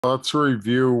Let's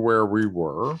review where we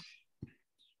were.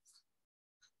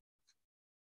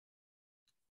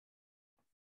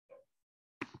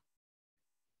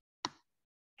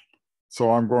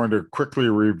 So I'm going to quickly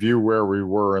review where we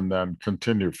were and then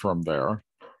continue from there.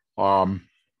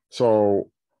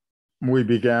 So we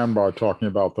began by talking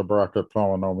about the bracket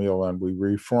polynomial and we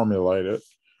reformulate it.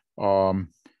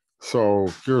 So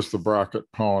here's the bracket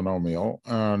polynomial.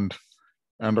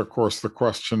 And of course, the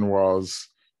question was,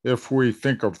 if we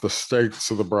think of the states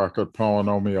of the bracket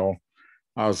polynomial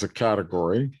as a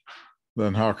category,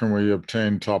 then how can we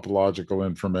obtain topological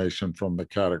information from the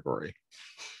category?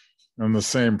 And the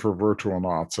same for virtual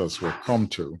knots, as we'll come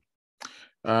to.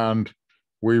 And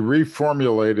we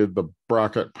reformulated the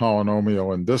bracket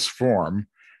polynomial in this form,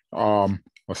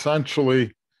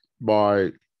 essentially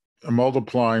by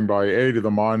multiplying by a to the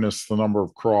minus the number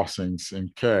of crossings in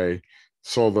K,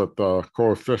 so that the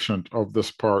coefficient of this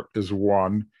part is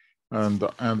 1, and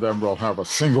then we'll have a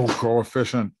single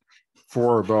coefficient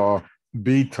for the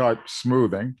B-type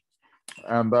smoothing,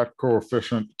 and that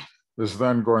coefficient is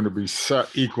then going to be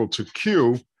set equal to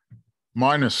Q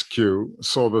minus Q,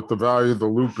 so that the value of the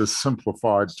loop is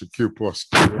simplified to Q plus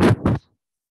Q.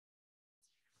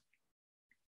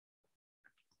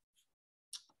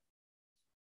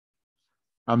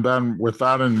 And then with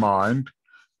that in mind,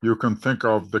 you can think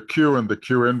of the Q and the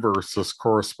Q inverse as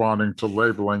corresponding to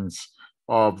labelings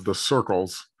of the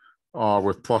circles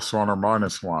with +1 or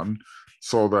 -1,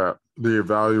 so that the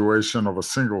evaluation of a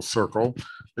single circle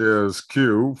is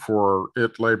Q for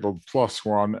it labeled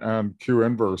 +1 and Q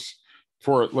inverse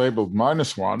for it labeled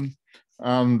 -1.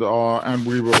 And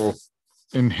we will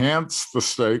enhance the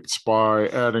states by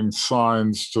adding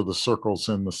signs to the circles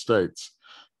in the states.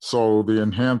 So the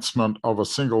enhancement of a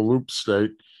single loop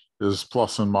state is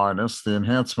plus and minus. The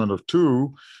enhancement of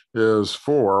 2 is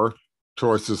 4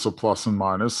 choices of plus and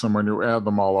minus. And when you add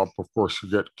them all up, of course,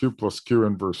 you get Q plus Q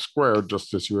inverse squared,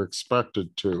 just as you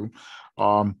expected to.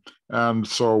 And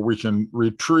so we can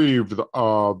retrieve the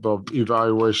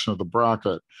evaluation of the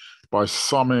bracket by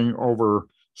summing over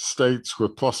states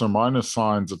with plus or minus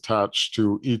signs attached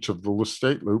to each of the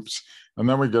state loops, and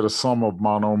then we get a sum of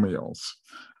monomials.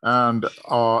 And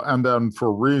then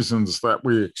for reasons that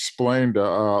we explained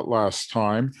last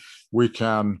time, we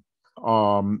can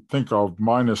think of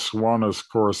 -1 as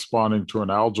corresponding to an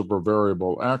algebra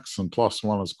variable x, and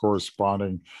 +1 as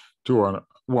corresponding to a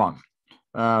 1.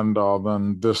 And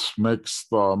then this makes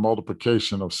the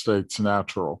multiplication of states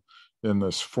natural in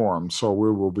this form. So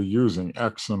we will be using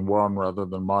x and 1 rather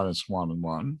than -1 and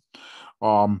 1.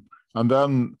 And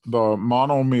then the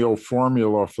monomial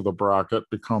formula for the bracket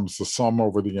becomes the sum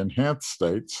over the enhanced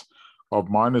states of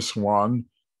 -1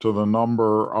 to the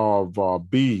number of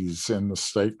b's in the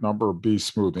state, number of b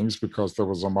smoothings, because there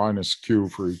was a -q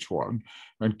for each one,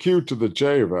 and q to the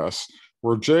j of s,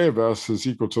 where j of s is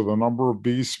equal to the number of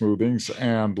b smoothings,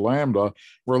 and lambda,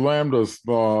 where lambda is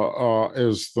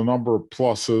the number of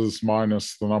pluses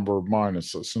minus the number of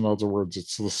minuses. In other words,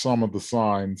 it's the sum of the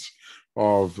signs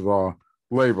of the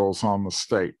labels on the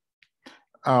state.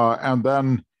 And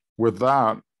then with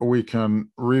that, we can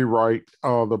rewrite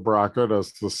the bracket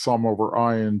as the sum over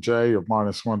I and j of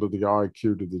 -1 to the I,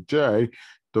 q to the j,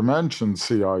 dimension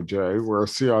Cij, where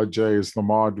Cij is the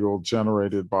module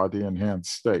generated by the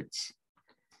enhanced states,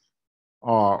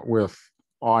 with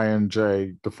I and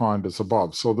j defined as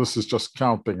above. So this is just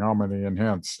counting how many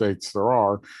enhanced states there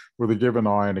are with a given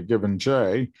I and a given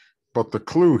j. But the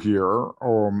clue here,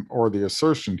 or the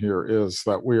assertion here, is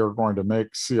that we are going to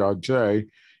make Cij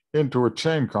into a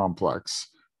chain complex,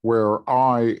 where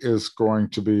I is going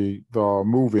to be the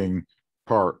moving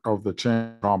part of the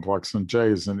chain complex, and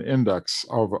j is an index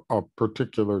of a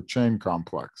particular chain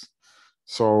complex.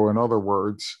 So in other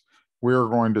words, we are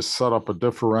going to set up a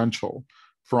differential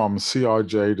from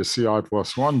Cij to Ci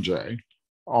plus 1j,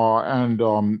 and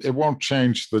it won't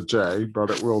change the j, but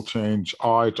it will change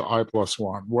I to I plus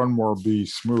 1, one more b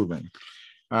smoothing.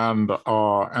 And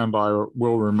I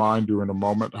will remind you in a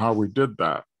moment how we did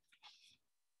that.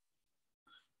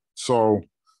 So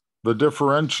the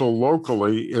differential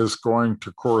locally is going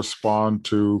to correspond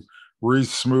to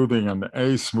re-smoothing an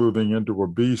A smoothing into a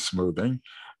B smoothing.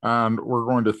 And we're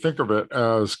going to think of it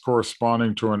as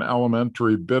corresponding to an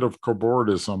elementary bit of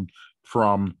cobordism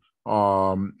from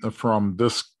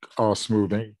this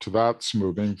smoothing to that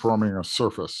smoothing, forming a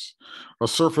surface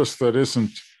that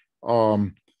isn't,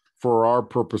 for our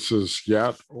purposes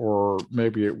yet, or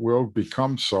maybe it will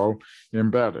become so,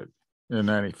 embedded in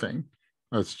anything.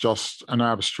 It's just an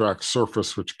abstract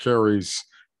surface which carries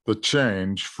the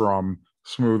change from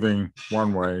smoothing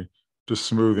one way to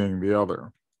smoothing the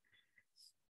other.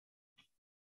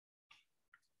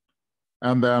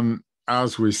 And then,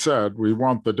 as we said, we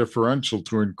want the differential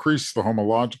to increase the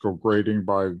homological grading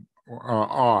by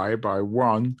I by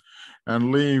 1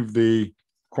 and leave the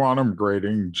quantum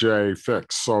grading J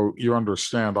fixed. So you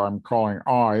understand I'm calling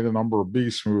I, the number of B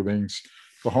smoothings,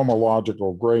 the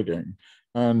homological grading,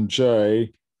 and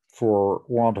J, for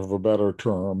want of a better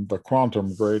term, the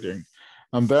quantum grading.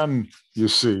 And then you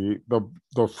see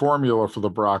the formula for the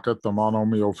bracket, the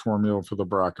monomial formula for the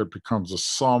bracket, becomes a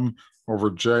sum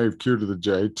over j of q to the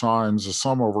j times the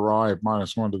sum over I of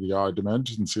minus 1 to the I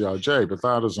dimension Cij. But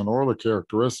that is an Euler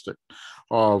characteristic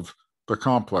of the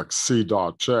complex C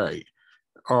dot j.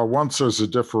 Once there's a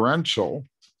differential,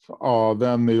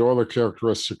 then the Euler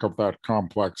characteristic of that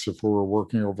complex, if we were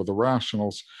working over the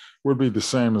rationals, would be the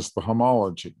same as the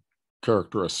homology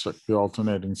characteristic, the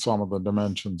alternating sum of the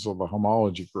dimensions of the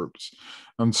homology groups.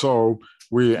 And so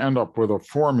we end up with a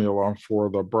formula for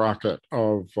the bracket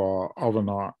of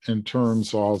an in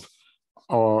terms of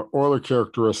Euler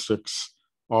characteristics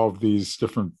of these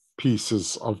different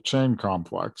pieces of chain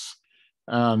complex.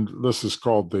 And this is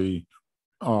called the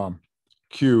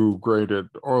Q graded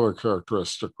Euler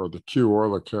characteristic, or the Q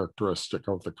Euler characteristic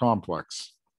of the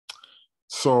complex.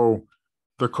 So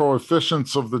the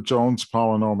coefficients of the Jones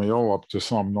polynomial up to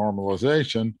some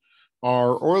normalization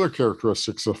are Euler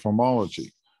characteristics of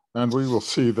homology. And we will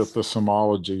see that this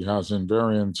homology has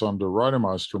invariants under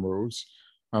Reidemeister moves.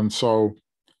 And so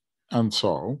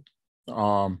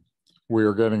we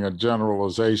are getting a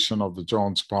generalization of the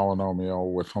Jones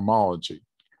polynomial with homology.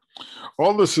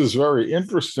 All this is very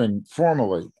interesting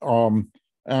formally,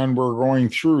 and we're going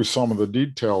through some of the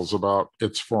details about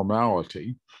its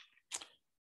formality.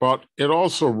 But it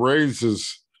also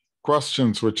raises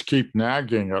questions which keep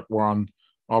nagging at one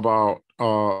about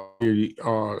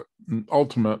the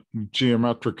ultimate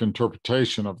geometric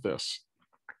interpretation of this,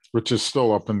 which is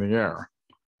still up in the air.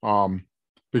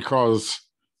 Because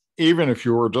even if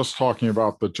you were just talking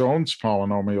about the Jones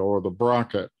polynomial or the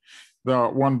bracket,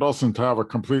 that one doesn't have a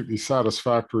completely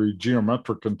satisfactory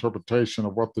geometric interpretation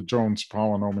of what the Jones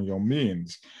polynomial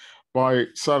means. By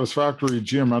satisfactory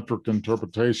geometric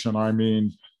interpretation, I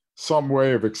mean some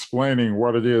way of explaining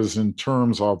what it is in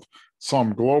terms of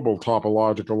some global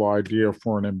topological idea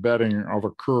for an embedding of a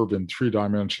curve in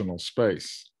three-dimensional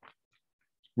space.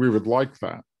 We would like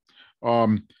that.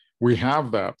 We have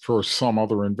that for some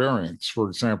other invariants. For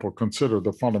example, consider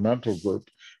the fundamental group,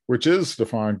 which is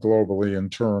defined globally in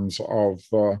terms of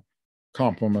the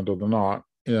complement of the knot,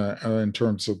 in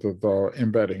terms of the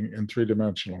embedding in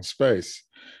three-dimensional space.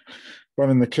 But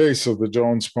in the case of the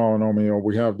Jones polynomial,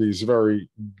 we have these very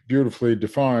beautifully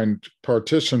defined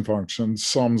partition functions,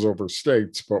 sums over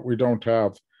states, but we don't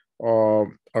have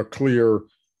a clear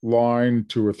line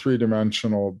to a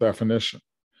three-dimensional definition.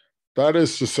 That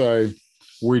is to say,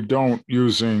 we don't,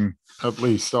 using at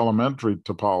least elementary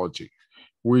topology.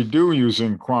 We do,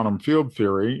 using quantum field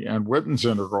theory and Witten's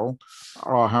integral,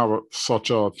 have such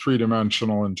a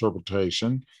three-dimensional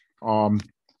interpretation,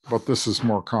 but this is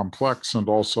more complex and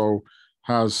also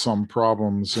has some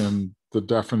problems in the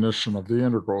definition of the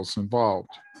integrals involved.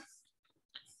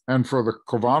 And for the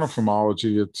Khovanov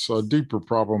homology, it's a deeper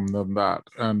problem than that,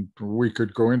 and we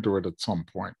could go into it at some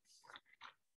point.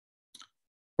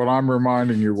 But I'm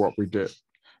reminding you what we did.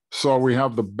 So we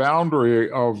have the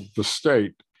boundary of the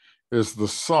state is the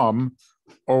sum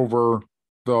over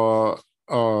the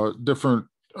different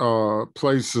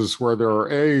places where there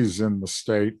are A's in the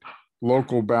state,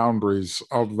 local boundaries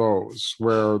of those,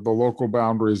 where the local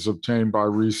boundary is obtained by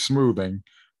resmoothing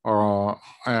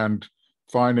and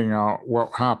finding out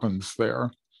what happens there.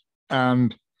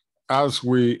 And as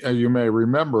you may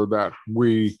remember that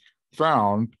we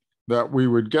found that we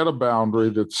would get a boundary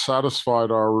that satisfied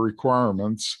our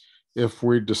requirements if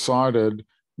we decided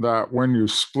that when you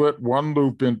split one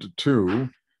loop into two,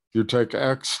 you take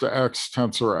x to x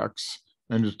tensor x,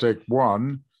 and you take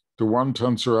 1 to 1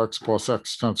 tensor x plus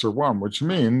x tensor 1, which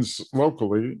means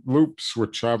locally loops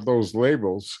which have those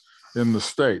labels in the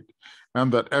state,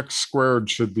 and that x squared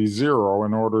should be 0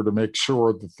 in order to make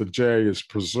sure that the j is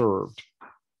preserved.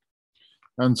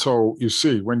 And so you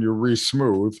see, when you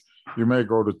resmooth, you may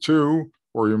go to 2,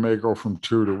 or you may go from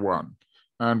 2 to 1.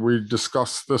 And we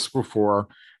discussed this before,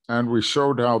 and we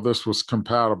showed how this was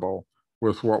compatible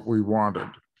with what we wanted.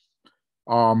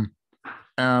 Here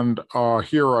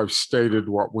I've stated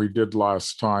what we did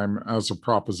last time as a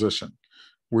proposition.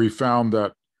 We found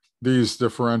that these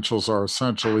differentials are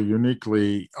essentially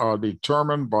uniquely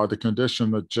determined by the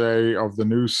condition that j of the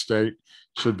new state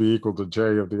should be equal to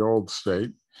j of the old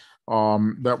state,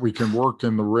 that we can work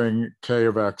in the ring k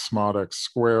of x mod x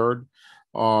squared,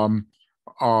 and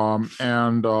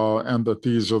that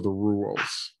these are the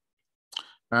rules.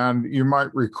 And you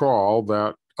might recall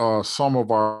that some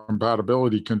of our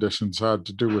compatibility conditions had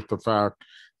to do with the fact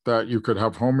that you could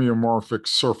have homeomorphic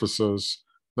surfaces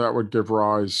that would give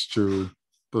rise to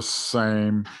the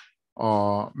same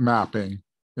mapping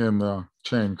in the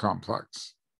chain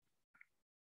complex.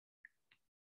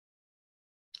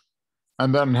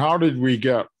 And then how did we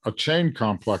get a chain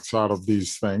complex out of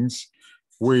these things?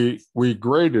 We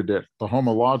graded it. The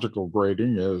homological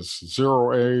grading is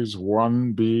 0 A's,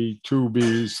 1 B, 2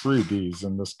 B's, 3 B's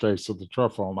in this case of the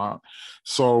trefoil knot.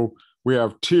 So we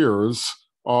have tiers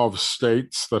of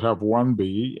states that have 1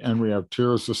 B, and we have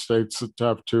tiers of states that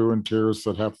have 2 and tiers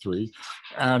that have 3.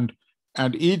 And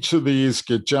each of these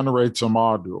generates a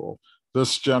module.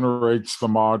 This generates the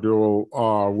module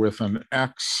with an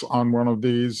X on one of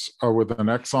these, with an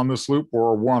X on this loop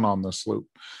or a 1 on this loop.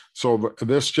 So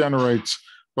this generates,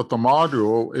 but the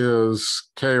module is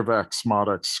K of X mod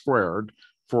X squared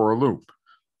for a loop.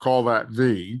 Call that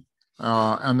V.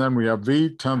 And then we have V,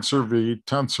 tensor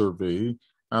V,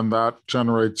 and that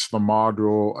generates the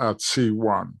module at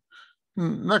C1.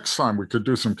 Next time we could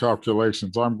do some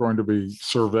calculations. I'm going to be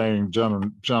surveying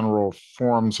general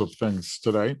forms of things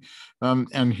today.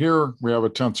 And here we have a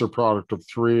tensor product of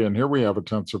 3, and here we have a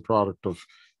tensor product of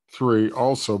 3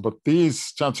 also. But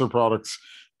these tensor products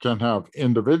can have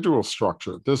individual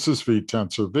structure. This is V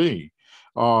tensor V.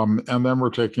 And then we're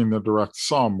taking the direct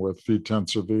sum with V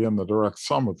tensor V and the direct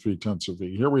sum with V tensor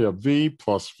V. Here we have V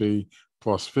plus V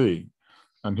plus V.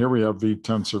 And here we have V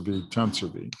tensor V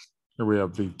tensor V. Here we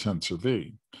have V tensor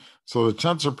V. So the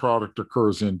tensor product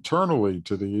occurs internally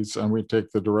to these, and we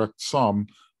take the direct sum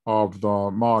of the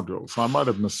modules. I might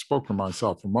have misspoken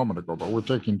myself a moment ago, but we're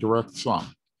taking direct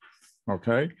sum,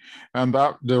 okay? And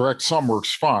that direct sum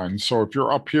works fine. So if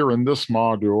you're up here in this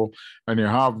module and you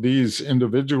have these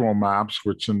individual maps,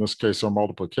 which in this case are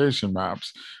multiplication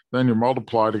maps, then you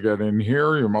multiply to get in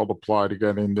here, you multiply to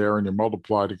get in there, and you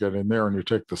multiply to get in there, and you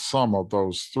take the sum of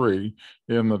those 3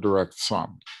 in the direct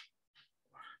sum.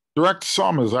 Direct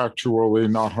sum is actually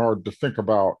not hard to think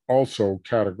about also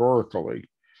categorically,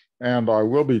 and I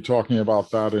will be talking about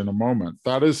that in a moment.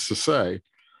 That is to say,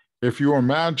 if you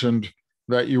imagined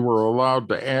that you were allowed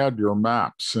to add your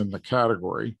maps in the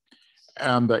category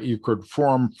and that you could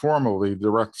form formally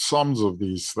direct sums of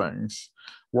these things,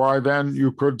 why then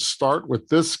you could start with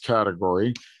this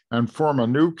category and form a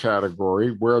new category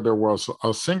where there was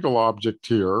a single object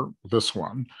here, this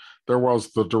one. There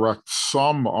was the direct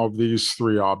sum of these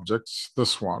 3 objects,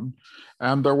 this one,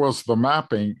 and there was the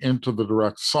mapping into the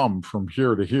direct sum from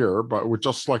here to here, but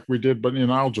just like we did but in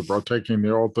algebra, taking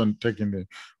the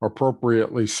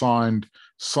appropriately signed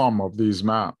sum of these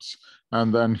maps.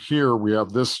 And then here we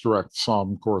have this direct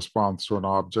sum corresponds to an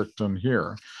object in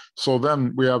here. So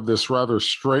then we have this rather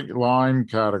straight line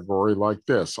category like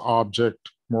this, object,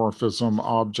 morphism,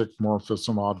 object,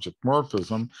 morphism, object,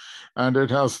 morphism. And it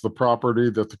has the property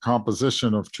that the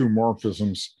composition of 2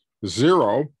 morphisms is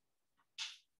 0,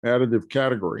 additive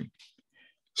category.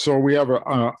 So we have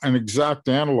an exact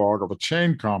analog of a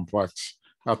chain complex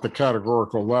at the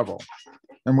categorical level.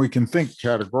 And we can think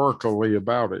categorically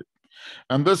about it.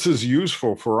 And this is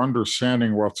useful for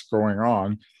understanding what's going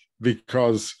on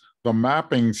because the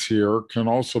mappings here can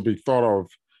also be thought of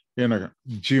in a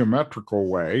geometrical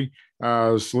way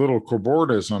as little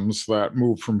cobordisms that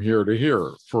move from here to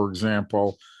here. For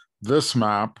example, this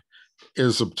map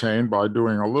is obtained by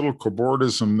doing a little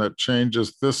cobordism that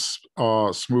changes this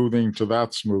smoothing to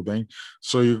that smoothing.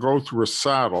 So you go through a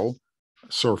saddle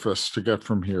surface to get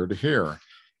from here to here,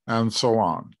 and so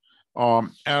on.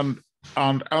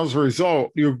 And as a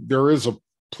result, there is a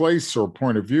place or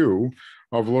point of view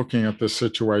of looking at this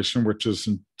situation, which is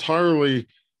entirely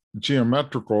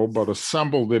geometrical, but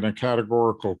assembled in a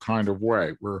categorical kind of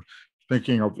way. We're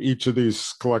thinking of each of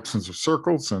these collections of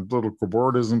circles and little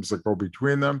cobordisms that go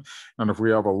between them. And if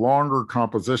we have a longer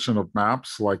composition of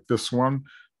maps like this one,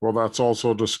 well, that's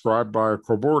also described by a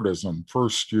cobordism.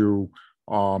 First, you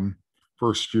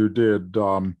did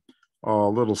a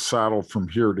little saddle from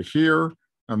here to here,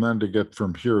 and then to get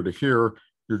from here to here,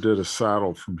 you did a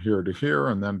saddle from here to here,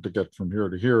 and then to get from here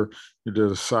to here, you did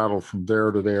a saddle from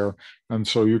there to there. And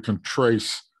so you can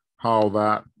trace how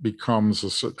that becomes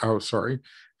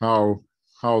how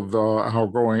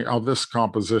this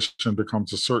composition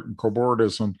becomes a certain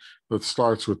cobordism that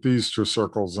starts with these 2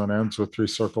 circles and ends with 3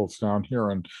 circles down here.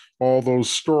 And all those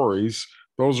stories,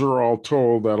 those are all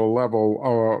told at a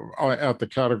level, at the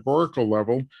categorical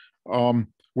level,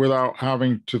 without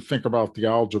having to think about the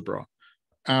algebra.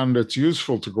 And it's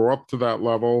useful to go up to that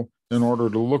level in order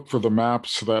to look for the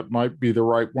maps that might be the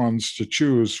right ones to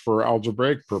choose for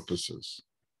algebraic purposes.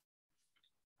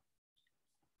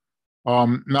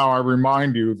 Now I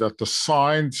remind you that the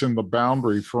signs in the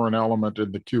boundary for an element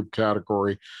in the cube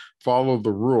category follow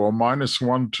the rule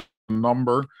 -1 to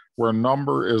number, where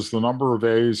number is the number of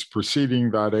A's preceding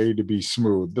that A to be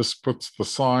smooth. This puts the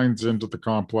signs into the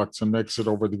complex and makes it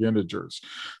over the integers.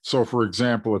 So for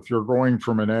example, if you're going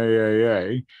from an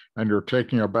AAA and you're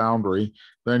taking a boundary,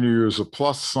 then you use a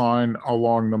plus sign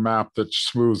along the map that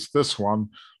smooths this one,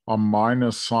 a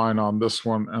minus sign on this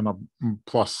one, and a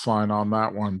plus sign on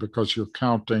that one, because you're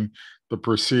counting the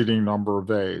preceding number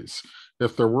of A's.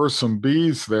 If there were some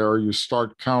B's there, you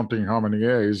start counting how many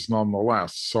A's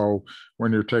nonetheless. So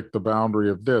when you take the boundary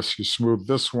of this, you smooth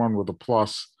this one with a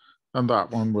plus and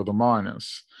that one with a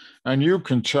minus. And you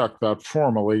can check that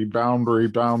formally boundary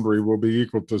will be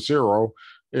equal to 0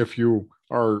 if you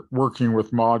are working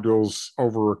with modules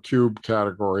over a cube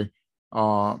category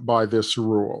by this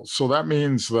rule. So that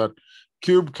means that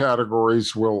cube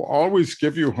categories will always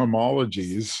give you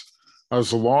homologies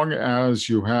as long as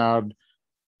you had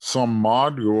some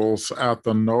modules at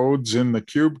the nodes in the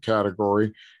cube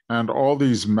category and all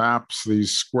these maps,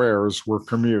 these squares, were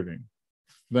commuting.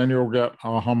 Then you'll get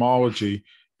a homology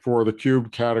for the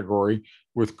cube category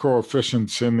with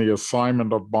coefficients in the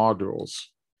assignment of modules.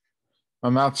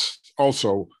 And that's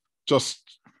also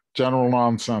just general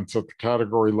nonsense at the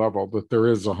category level, that there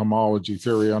is a homology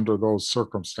theory under those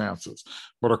circumstances.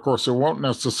 But of course, it won't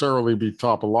necessarily be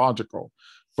topological,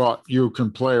 but you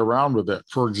can play around with it.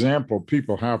 For example,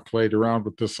 people have played around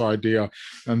with this idea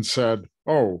and said,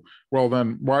 oh, well,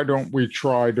 then why don't we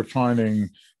try defining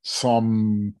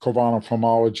some Khovanov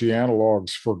homology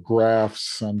analogs for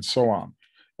graphs and so on?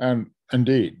 And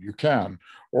indeed, you can.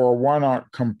 Or why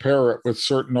not compare it with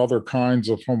certain other kinds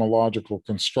of homological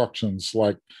constructions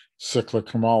like cyclic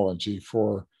homology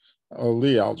for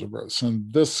Lie algebras?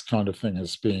 And this kind of thing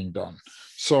is being done.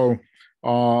 So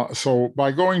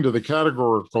by going to the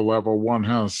categorical level, one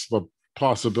has the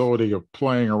possibility of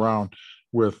playing around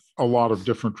with a lot of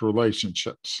different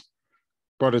relationships.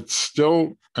 But it's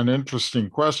still an interesting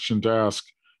question to ask,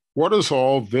 what does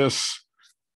all this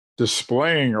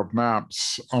displaying of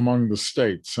maps among the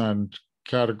states and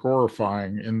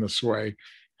categorifying in this way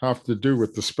have to do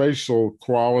with the spatial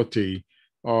quality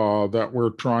that we're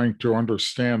trying to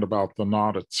understand about the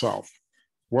knot itself?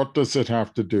 What does it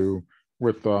have to do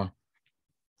with the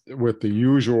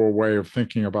usual way of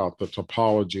thinking about the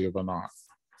topology of a knot?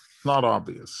 Not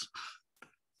obvious.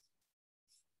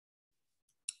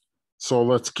 So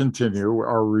let's continue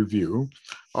our review.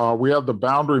 We have the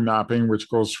boundary mapping, which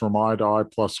goes from I to I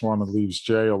plus 1 and leaves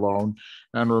J alone.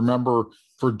 And remember,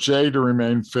 for J to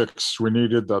remain fixed, we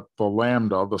needed that the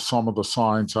lambda, the sum of the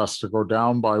signs, has to go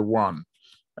down by 1.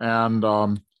 And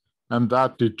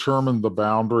that determined the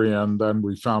boundary, and then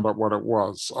we found out what it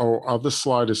was. This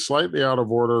slide is slightly out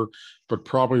of order, but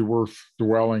probably worth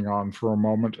dwelling on for a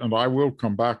moment, and I will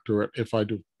come back to it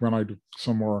when I do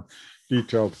some more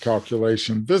detailed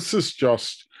calculation. This is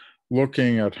just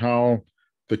looking at how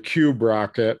the Q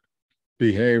bracket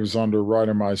behaves under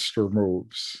Reidemeister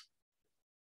moves.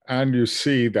 And you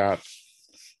see that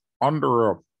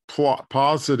under a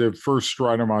positive first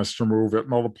Reidemeister move, it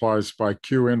multiplies by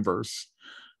Q inverse.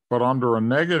 But under a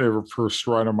negative first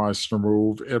Reidemeister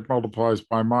move, it multiplies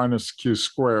by minus Q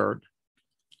squared.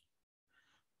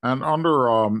 And under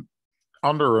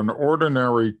an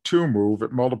ordinary 2 move,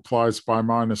 it multiplies by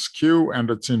minus Q, and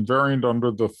it's invariant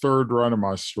under the third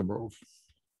Reidemeister move.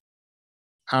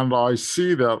 And I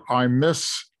see that I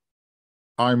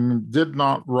did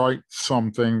not write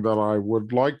something that I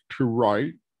would like to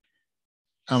write,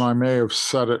 and I may have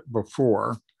said it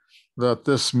before, that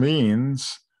this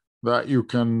means that you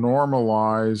can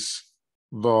normalize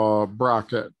the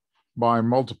bracket by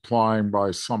multiplying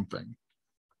by something.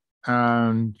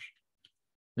 And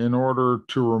in order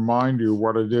to remind you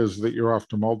what it is that you have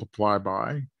to multiply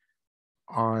by,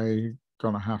 I'm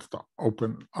going to have to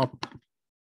open up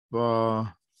the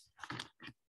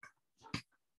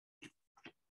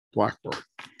Blackboard.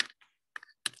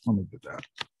 Let me do that.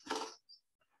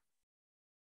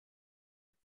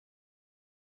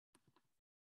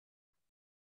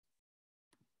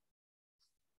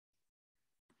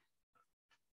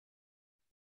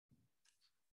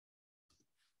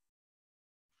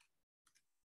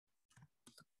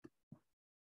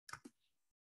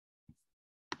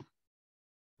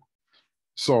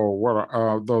 So what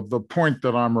the point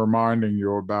that I'm reminding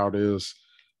you about is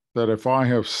that if I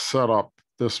have set up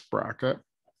this bracket,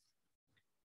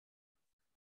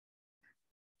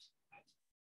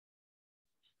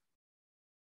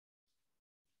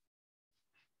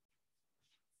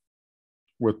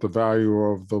 with the value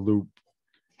of the loop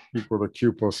equal to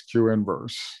Q plus Q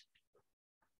inverse,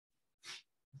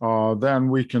 then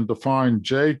we can define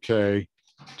jk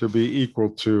to be equal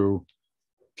to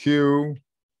q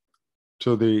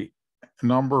to the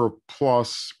number of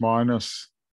plus minus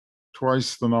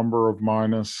twice the number of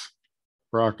minus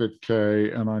bracket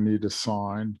k, and I need to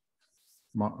sign.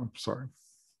 I'm sorry.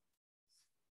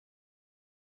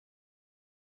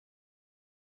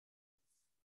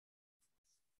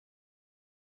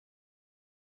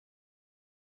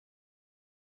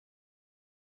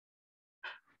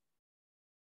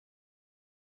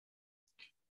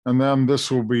 And then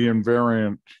this will be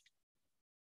invariant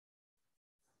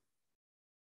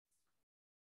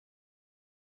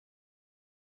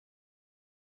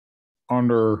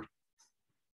under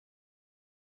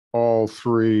all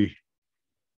three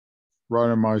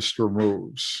Reidemeister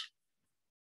moves.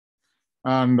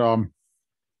 And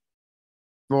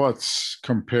let's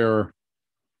compare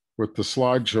with the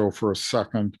slideshow for a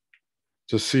second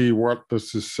to see what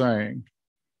this is saying.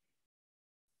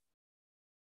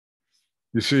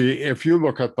 You see, if you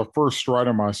look at the first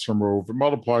Reidemeister move, it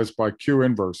multiplies by Q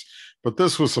inverse, but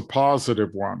this was a positive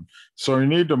one. So you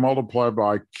need to multiply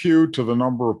by Q to the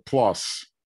number of plus,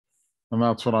 and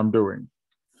that's what I'm doing.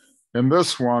 In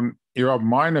this one, you have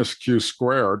minus Q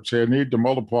squared, so you need to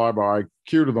multiply by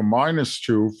Q to the minus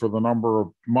 2 for the number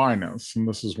of minus, and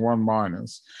this is 1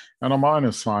 minus, and a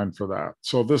minus sign for that.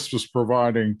 So this was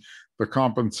providing the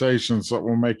compensations that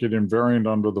will make it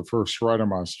invariant under the first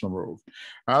Reidemeister move.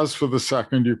 As for the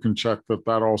second, you can check that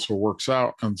that also works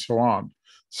out, and so on.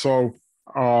 So,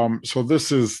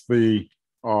 this is the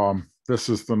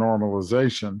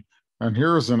normalization, and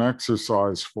here's an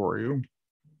exercise for you.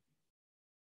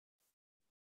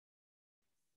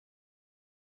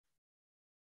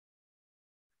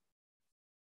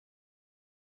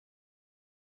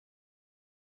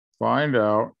 Find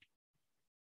out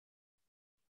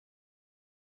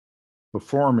the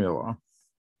formula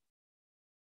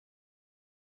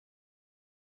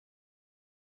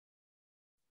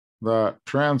that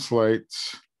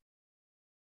translates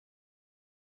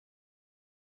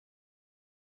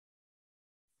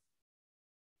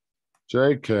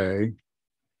jk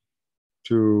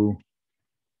to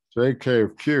jk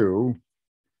of q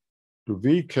to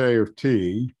vk of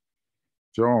t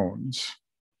Jones,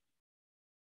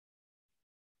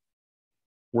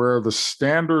 where the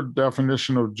standard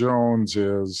definition of Jones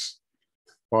is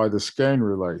by the Skene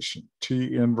relation,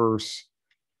 T inverse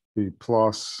V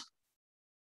plus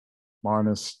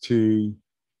minus T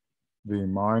V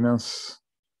minus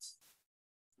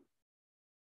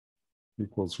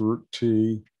equals root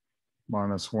T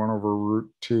minus 1 over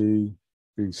root T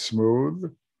V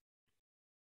smooth.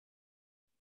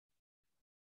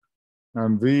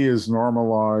 And V is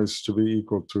normalized to be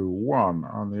equal to 1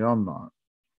 on the unknot.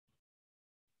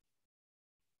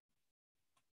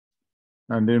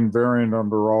 And invariant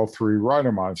under all three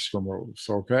Reidemeister moves,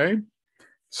 okay?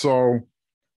 So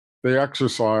the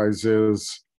exercise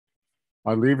is,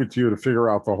 I leave it to you to figure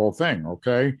out the whole thing,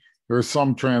 okay? There's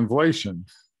some translation.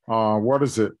 What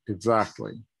is it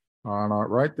exactly?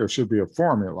 Right, there should be a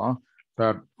formula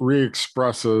that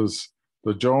re-expresses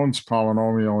the Jones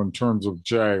polynomial in terms of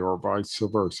J or vice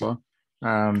versa.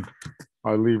 And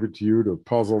I leave it to you to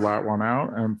puzzle that one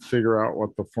out and figure out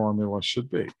what the formula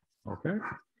should be, okay?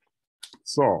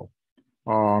 So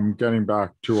getting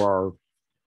back to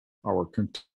our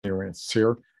continuance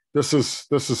here. This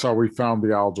is how we found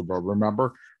the algebra.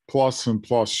 Remember, plus and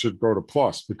plus should go to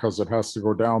plus because it has to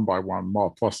go down by 1.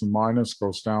 Plus and minus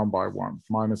goes down by 1.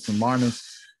 Minus and minus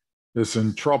is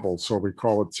in trouble, so we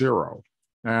call it 0.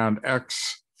 And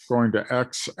x going to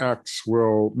x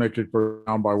will make it go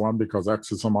down by 1 because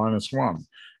x is a minus 1.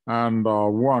 And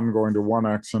 1 going to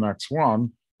 1x and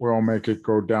x1 will make it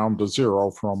go down to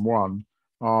 0 from 1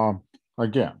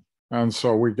 again. And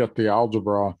so we get the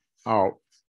algebra out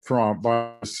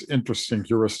by this interesting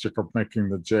heuristic of making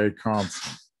the J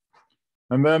constant.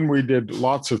 And then we did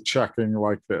lots of checking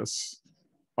like this.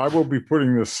 I will be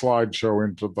putting this slideshow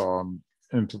into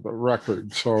the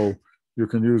record, so you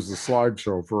can use the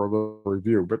slideshow for a little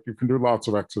review, but you can do lots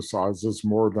of exercises,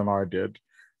 more than I did,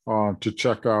 to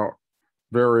check out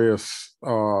the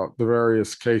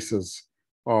various cases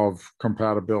of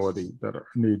compatibility that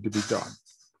need to be done.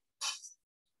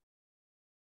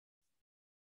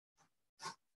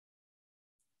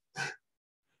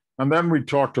 And then we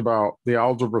talked about the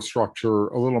algebra structure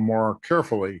a little more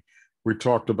carefully. We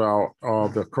talked about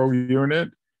the co-unit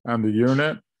and the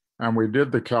unit, and we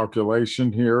did the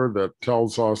calculation here that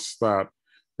tells us that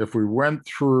if we went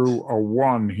through a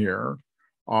 1 here,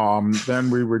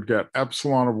 then we would get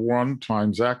epsilon of 1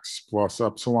 times x plus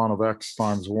epsilon of x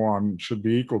times 1 should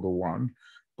be equal to 1,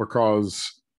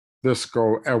 because this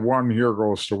at 1 here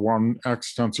goes to 1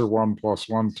 x tensor 1 plus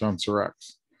 1 tensor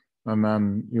x. And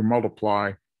then you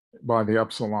multiply by the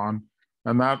epsilon.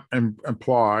 And that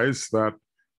implies that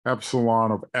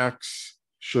epsilon of x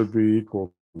should be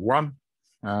equal to 1,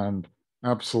 and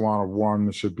epsilon of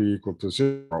 1 should be equal to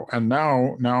 0. And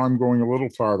now I'm going a little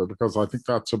farther because I think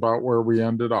that's about where we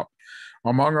ended up.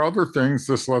 Among other things,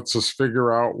 this lets us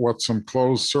figure out what some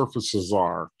closed surfaces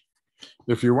are.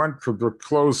 If you went for the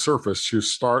closed surface, you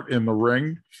start in the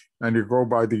ring and you go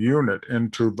by the unit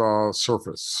into the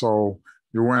surface. So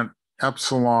you went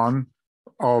epsilon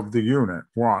of the unit,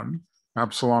 1.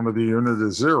 Epsilon of the unit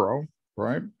is 0,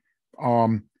 right?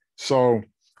 So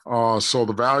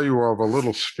the value of a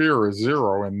little sphere is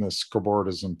 0 in this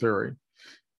cobordism theory.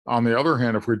 On the other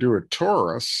hand, if we do a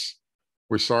torus,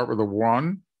 we start with a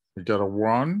 1, we get a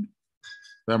 1,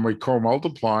 then we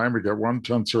co-multiply and we get 1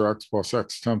 tensor x plus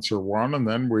x tensor 1, and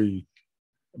then we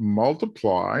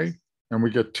multiply and we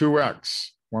get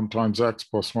 2x, 1 times x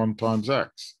plus 1 times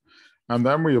x. And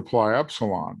then we apply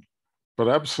epsilon, but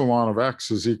epsilon of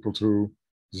x is equal to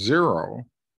 0.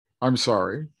 I'm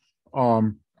sorry,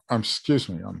 excuse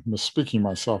me, I'm misspeaking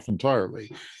myself entirely.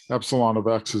 Epsilon of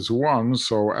x is 1,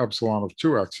 so epsilon of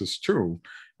 2x is 2,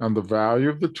 and the value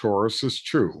of the torus is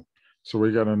 2. So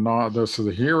we get this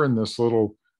is here in this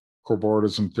little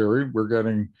cobordism theory, we're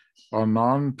getting a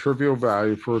non-trivial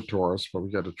value for a torus, but we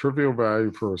get a trivial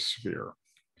value for a sphere.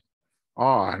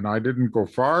 And I didn't go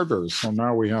farther, so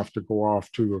now we have to go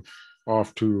off to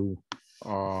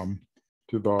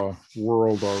the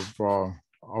world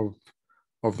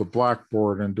of the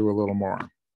blackboard and do a little more.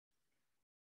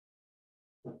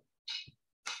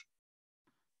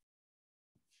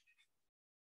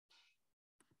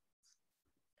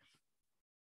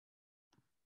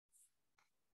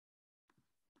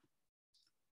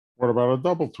 What about a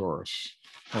double torus?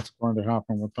 What's going to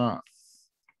happen with that?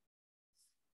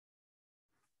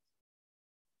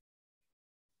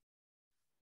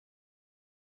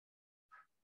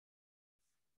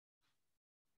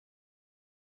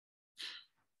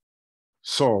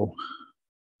 So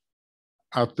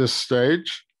at this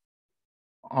stage,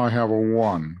 I have a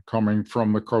 1 coming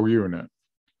from the co-unit.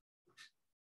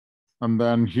 And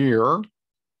then here,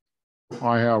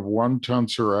 I have 1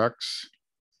 tensor x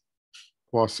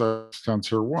plus x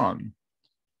tensor 1.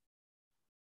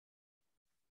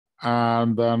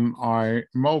 And then I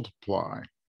multiply,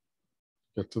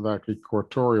 get to that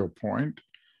equatorial point,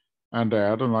 and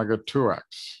add, and I get 2x.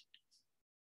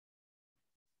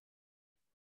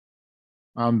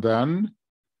 And then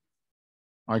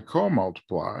I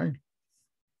co-multiply,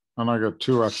 and I get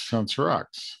 2x tensor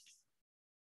x.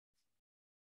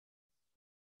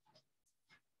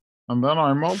 And then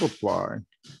I multiply,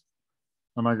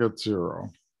 and I get 0.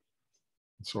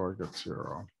 So I get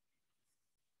 0.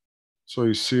 So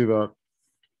you see that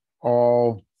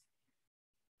all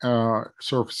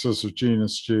surfaces of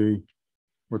genus G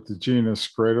with the genus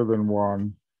greater than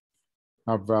 1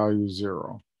 have value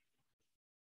 0.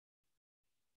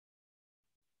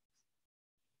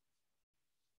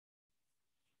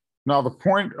 Now, the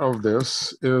point of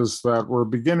this is that we're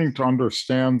beginning to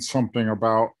understand something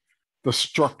about the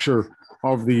structure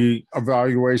of the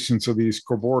evaluations of these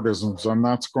cobordisms, and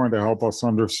that's going to help us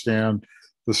understand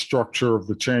the structure of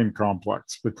the chain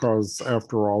complex, because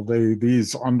after all,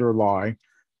 these underlie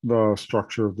the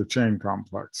structure of the chain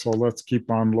complex. So let's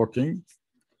keep on looking.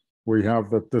 We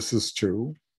have that this is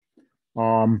 2.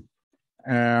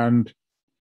 And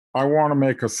I want to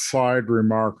make a side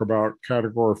remark about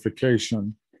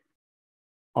categorification.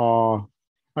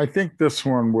 I think this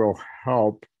one will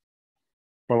help,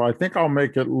 but I think I'll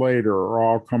make it later, or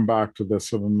I'll come back to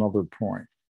this at another point.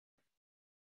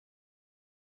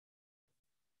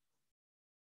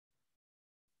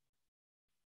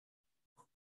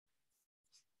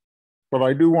 But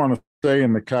I do want to stay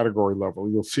in the category level.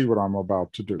 You'll see what I'm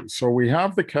about to do. So we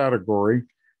have the category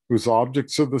whose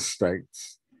objects are the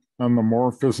states, and the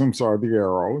morphisms are the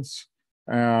arrows,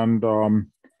 and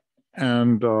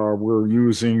we're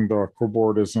using the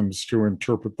cobordisms to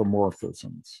interpret the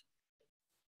morphisms.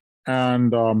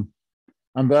 And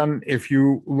then if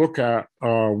you look at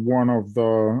one of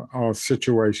the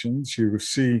situations, you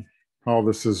see how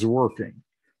this is working,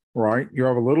 right? You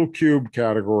have a little cube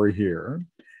category here.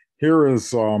 Here is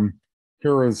the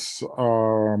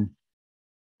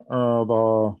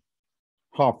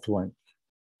Hopf link.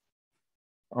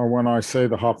 When I say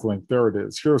the Hopf link, there it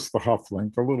is. Here's the Hopf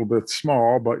link, a little bit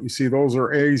small, but you see those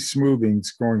are A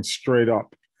smoothings going straight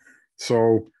up.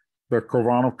 So the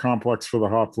Khovanov complex for the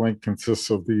Hopf link consists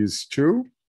of these 2,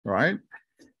 right?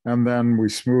 And then we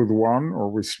smooth one, or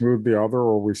we smooth the other,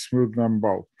 or we smooth them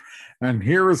both. And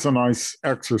here is a nice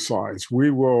exercise.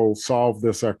 We will solve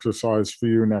this exercise for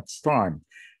you next time.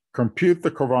 Compute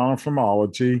the Khovanov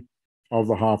homology of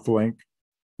the Hopf-link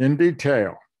in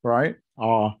detail, right?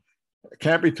 It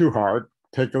can't be too hard.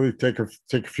 Take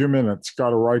a few minutes. Got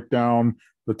to write down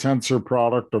the tensor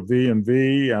product of V and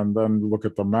V, and then look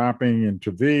at the mapping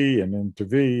into V and into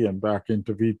V and back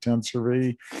into V tensor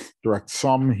V. Direct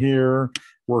sum here,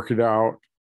 work it out,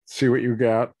 see what you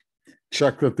get.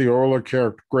 Check that the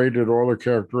graded Euler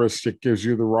characteristic gives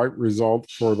you the right result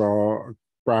for the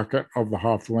bracket of the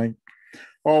Hopf-link.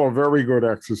 All a very good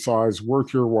exercise,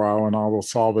 worth your while, and I will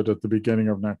solve it at the beginning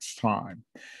of next time.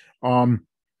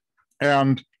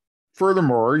 And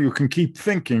furthermore, you can keep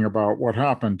thinking about what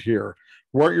happened here.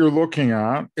 What you're looking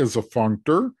at is a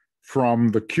functor from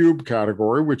the cube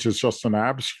category, which is just an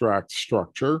abstract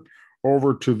structure,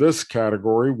 over to this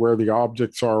category where the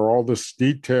objects are all this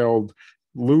detailed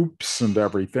loops and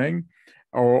everything.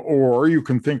 Or you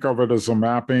can think of it as a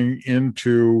mapping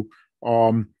into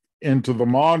the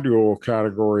module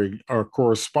category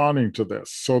corresponding to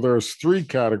this. So there's three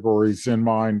categories in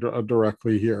mind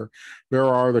directly here. There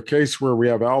are the case where we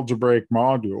have algebraic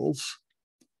modules,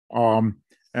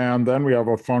 and then we have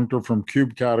a functor from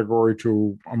cube category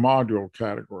to a module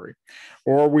category.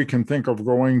 Or we can think of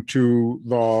going to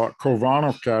the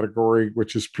Khovanov category,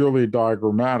 which is purely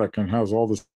diagrammatic and has all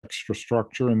this extra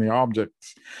structure in the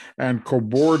objects, and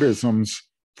cobordisms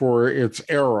for its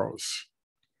arrows.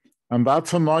 And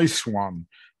that's a nice one.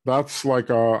 That's like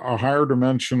a higher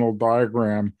dimensional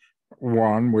diagram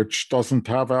one, which doesn't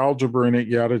have algebra in it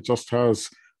yet. It just has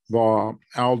the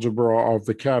algebra of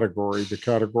the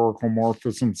categorical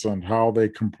morphisms and how they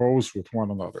compose with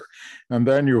one another. And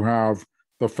then you have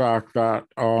the fact that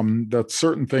that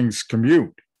certain things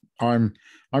commute. I'm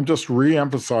just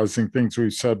re-emphasizing things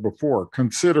we've said before.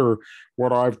 Consider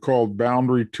what I've called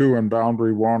boundary 2 and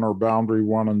boundary 1, or boundary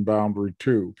 1 and boundary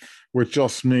 2, which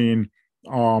just mean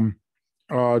do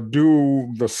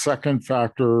the second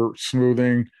factor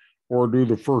smoothing or do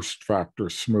the first factor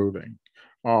smoothing.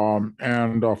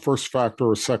 And first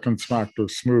factor or second factor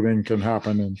smoothing can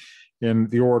happen in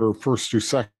the order first to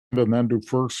second and then do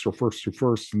first, or first to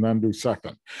first and then do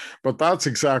second. But that's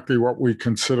exactly what we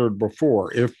considered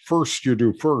before. If first you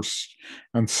do first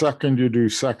and second you do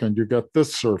second, you get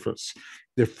this surface.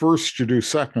 If first you do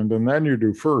second and then you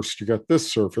do first, you get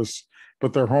this surface,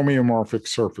 but they're homeomorphic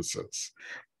surfaces.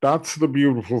 That's the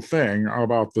beautiful thing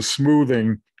about the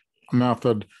smoothing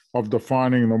method of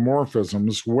defining the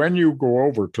morphisms. When you go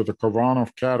over to the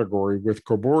Khovanov category with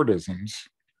cobordisms,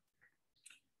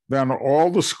 then all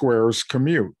the squares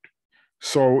commute.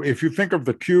 So if you think of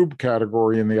the cube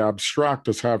category in the abstract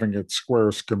as having its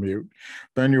squares commute,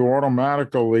 then you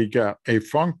automatically get a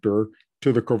functor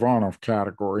to the Khovanov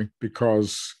category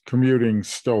because commuting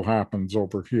still happens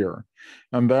over here.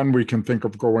 And then we can think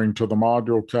of going to the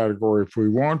module category if we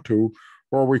want to,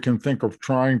 or we can think of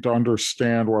trying to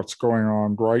understand what's going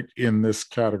on right in this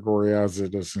category as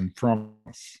it is in front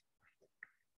of us.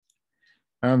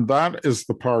 And that is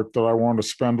the part that I want to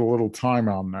spend a little time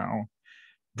on now.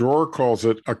 Dror calls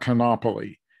it a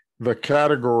canopoly, the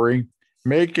category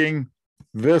making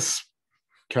this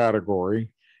category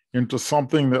into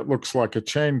something that looks like a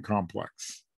chain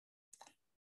complex.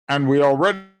 And we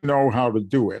already know how to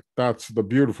do it. That's the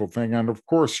beautiful thing. And of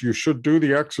course, you should do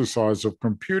the exercise of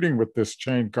computing with this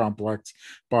chain complex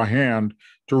by hand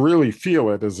to really feel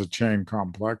it as a chain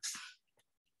complex.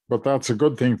 But that's a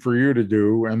good thing for you to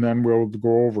do, and then we'll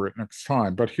go over it next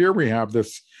time. But here we have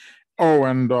this. Oh,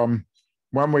 and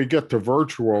when we get to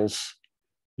virtuals,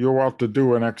 you'll have to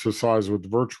do an exercise with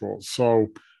virtuals. So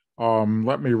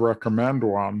let me recommend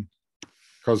one,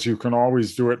 because you can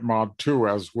always do it mod 2,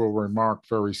 as we'll remark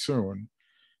very soon.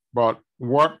 But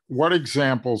what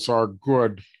examples are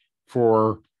good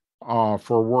for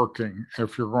working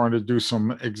if you're going to do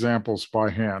some examples by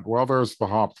hand? Well, there's the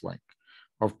Hopf-link.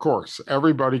 Of course,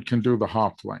 everybody can do the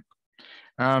Hopf-link.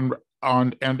 And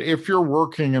if you're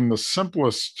working in the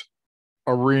simplest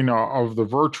arena of the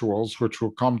virtuals, which we'll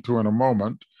come to in a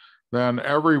moment, then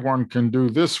everyone can do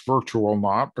this virtual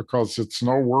knot because it's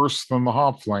no worse than the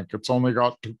Hopf-link. It's only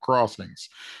got 2 crossings.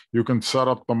 You can set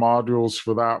up the modules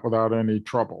for that without any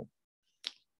trouble.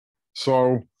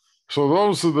 So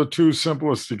those are the 2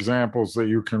 simplest examples that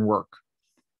you can work.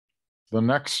 The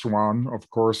next one, of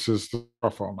course, is the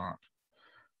truffle knot.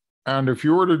 And if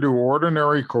you were to do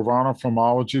ordinary Khovanov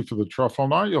homology for the truffle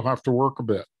knot, you'll have to work a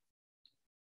bit.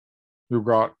 You've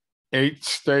got 8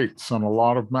 states and a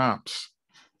lot of maps.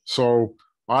 So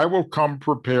I will come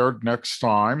prepared next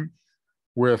time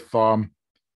with an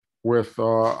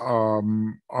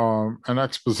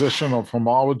exposition of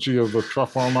homology of the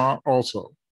truffle knot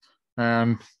also.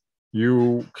 And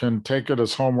you can take it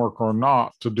as homework or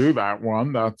not to do that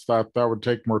one. That would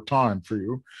take more time for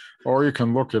you, or you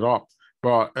can look it up,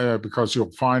 but because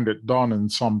you'll find it done in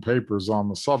some papers on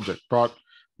the subject. But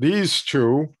these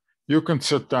two, you can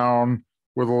sit down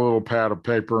with a little pad of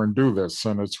paper and do this,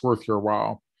 and it's worth your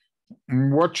while.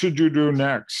 What should you do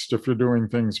next if you're doing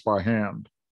things by hand?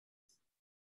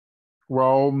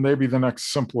 Well, maybe the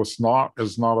next simplest knot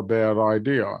is not a bad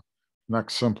idea.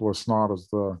 Next simplest knot is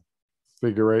the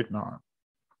figure 8 knot.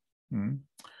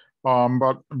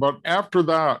 But after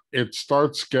that, it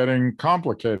starts getting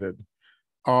complicated.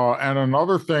 And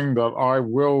another thing that I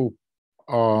will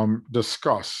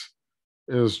discuss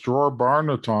is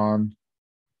Dror-Barnaton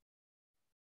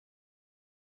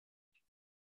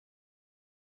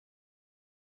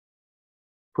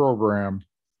program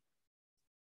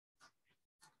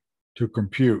to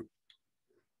compute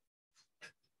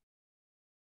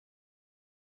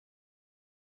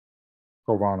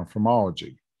Khovanov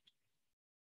homology.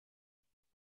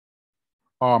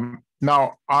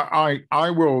 Now, I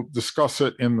will discuss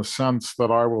it in the sense that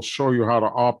I will show you how to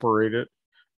operate it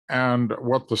and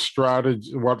what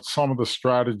some of the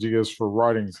strategy is for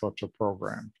writing such a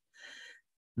program.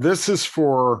 This is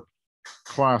for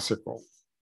classical.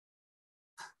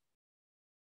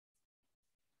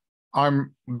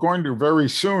 I'm going to very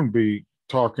soon be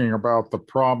talking about the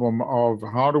problem of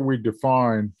how do we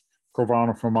define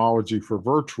Khovanov homology for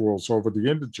virtuals over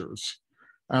the integers.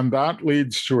 And that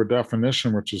leads to a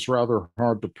definition which is rather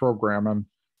hard to program. And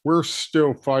we're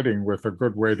still fighting with a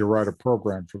good way to write a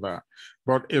program for that.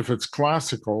 But if it's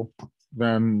classical,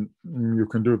 then you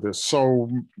can do this. So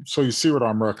you see what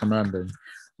I'm recommending.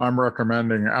 I'm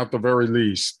recommending, at the very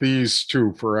least, these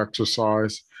two for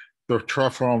exercise, the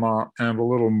trefoil knot and a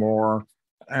little more,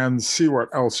 and see what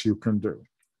else you can do.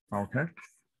 Okay.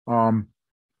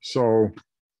 So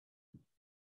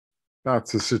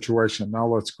that's the situation. Now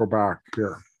let's go back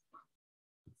here.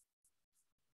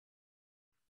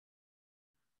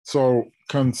 So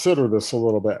consider this a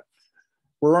little bit.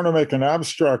 We're going to make an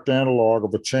abstract analog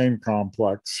of a chain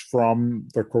complex from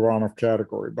the Khovanov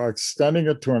category by extending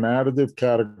it to an additive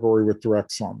category with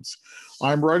direct sums.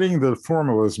 I'm writing the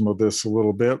formalism of this a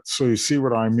little bit, so you see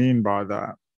what I mean by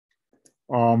that.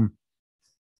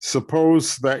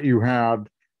 Suppose that you had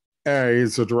A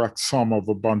is a direct sum of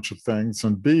a bunch of things,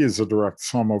 and B is a direct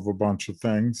sum of a bunch of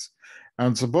things.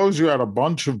 And suppose you had a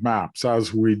bunch of maps,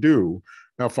 as we do,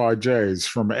 Fij's,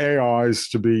 from AIs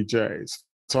to BJs.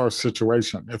 It's our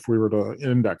situation if we were to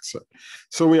index it.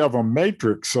 So we have a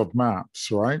matrix of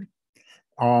maps, right?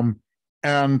 And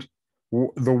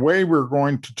the way we're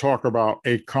going to talk about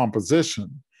a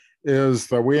composition is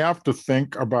that we have to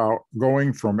think about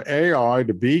going from AI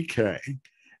to BK,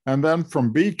 and then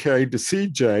from BK to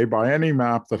CJ by any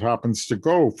map that happens to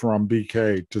go from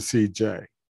BK to CJ.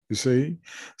 You see?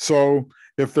 So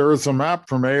if there is a map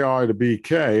from AI to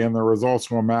BK and there is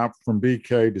also a map from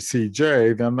BK to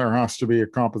CJ, then there has to be a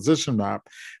composition map,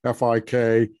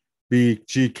 FIK,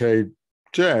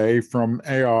 BGKJ, from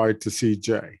AI to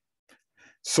CJ.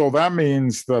 So that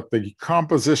means that the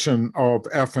composition of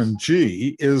F and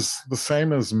G is the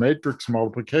same as matrix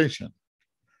multiplication.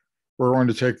 We're going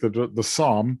to take the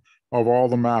sum of all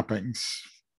the mappings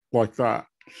like that.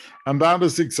 And that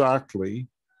is exactly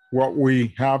what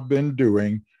we have been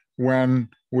doing when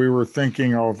we were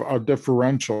thinking of a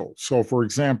differential. So for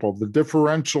example, the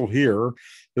differential here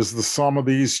is the sum of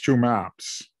these two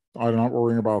maps. I'm not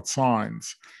worrying about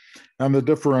signs. And the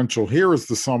differential here is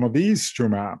the sum of these two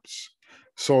maps.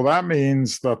 So that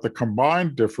means that the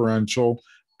combined differential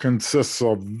consists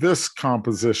of this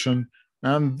composition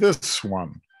and this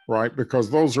one, right?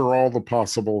 Because those are all the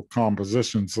possible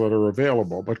compositions that are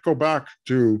available. But go back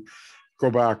to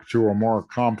a more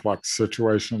complex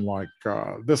situation like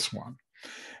this one.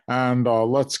 And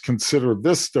let's consider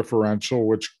this differential,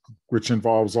 which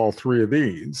involves all three of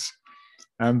these,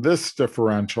 and this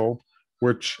differential,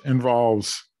 which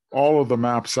involves all of the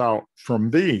maps out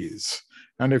from these.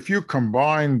 And if you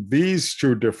combine these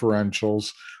two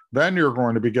differentials, then you're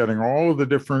going to be getting all of the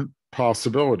different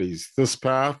possibilities. This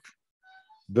path,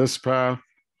 this path,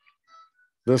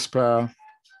 this path,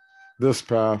 this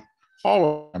path,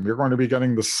 all of them. You're going to be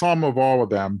getting the sum of all of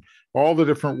them, all the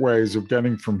different ways of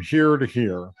getting from here to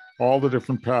here, all the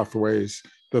different pathways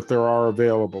that there are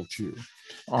available to you.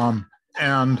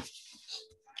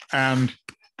 And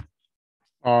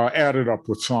added up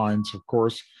with signs, of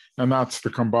course, and that's the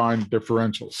combined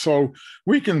differential. So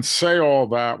we can say all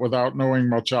that without knowing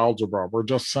much algebra. We're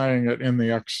just saying it in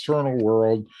the external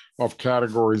world of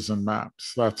categories and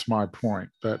maps. That's my point,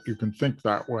 that you can think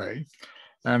that way.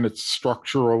 And it's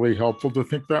structurally helpful to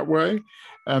think that way.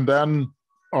 And then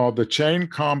the chain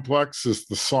complex is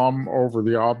the sum over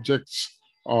the objects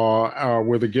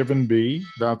with a given B.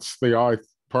 That's the I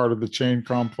part of the chain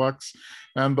complex.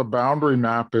 And the boundary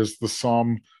map is the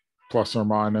sum plus or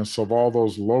minus of all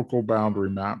those local boundary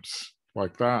maps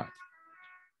like that.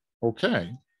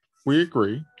 Okay, we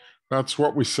agree. That's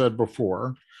what we said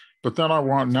before. But then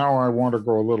now I want to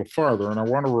go a little farther, and I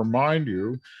want to remind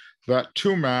you that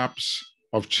two maps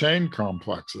of chain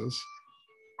complexes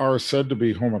are said to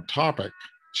be homotopic,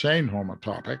 chain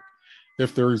homotopic,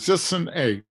 if there exists an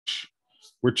H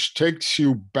which takes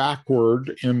you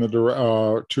backward in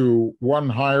the to one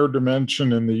higher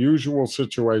dimension in the usual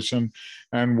situation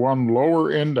and one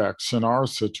lower index in our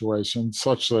situation,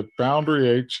 such that boundary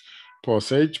H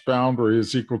plus H boundary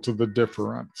is equal to the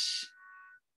difference.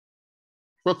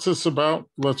 What's this about?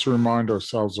 Let's remind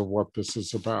ourselves of what this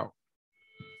is about.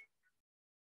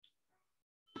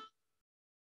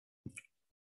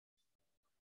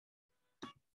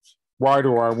 Why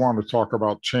do I want to talk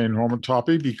about chain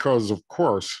homotopy? Because, of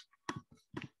course,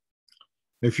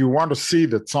 if you want to see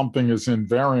that something is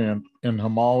invariant in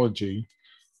homology,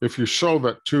 if you show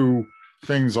that two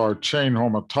things are chain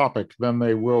homotopic, then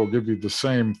they will give you the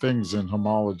same things in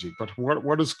homology. But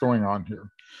what is going on here?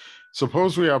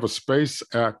 Suppose we have a space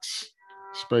X,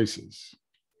 spaces,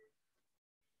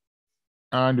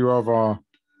 and you have a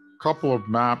couple of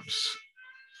maps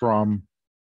from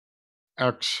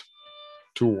X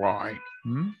to Y.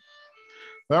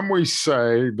 Then we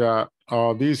say that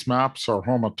these maps are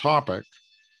homotopic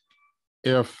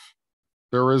if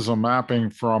there is a mapping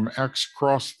from X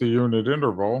cross the unit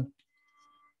interval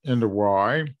into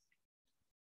Y.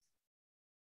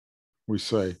 We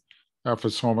say F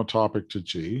is homotopic to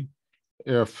G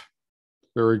if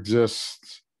there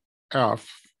exists F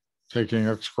taking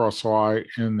X cross Y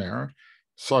in there,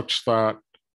 such that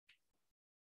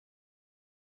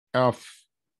F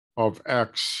of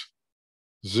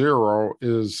X0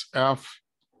 is F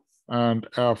and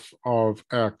F of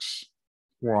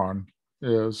X1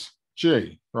 is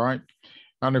G, right?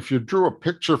 And if you drew a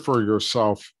picture for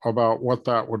yourself about what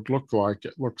that would look like,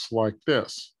 it looks like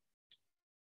this.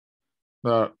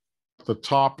 That the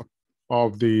top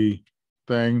of the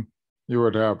thing, you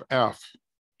would have F.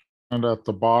 And at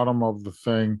the bottom of the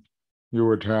thing, you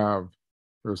would have,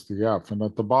 there's the F. And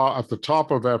at the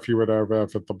top of F, you would have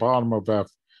F. At the bottom of F,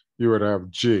 you would have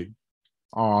G.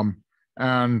 And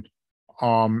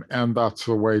that's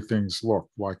the way things look,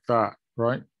 like that,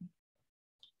 right?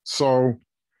 So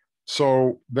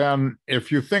then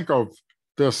if you think of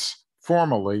this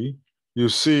formally, you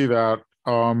see that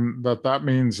that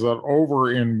means that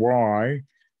over in Y,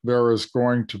 there is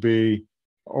going to be,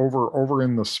 over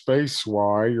in the space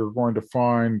Y, you're going to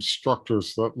find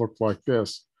structures that look like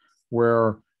this,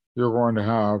 where you're going to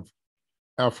have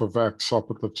F of X up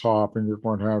at the top, and you're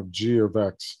going to have G of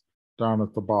X down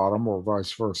at the bottom, or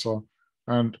vice versa.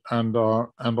 And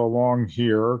along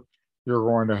here, you're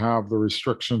going to have the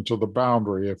restriction to the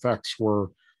boundary if X was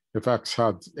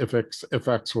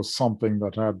something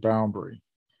that had boundary.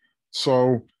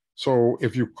 So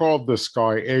if you called this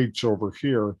guy H over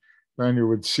here, then you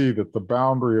would see that the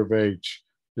boundary of H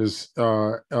is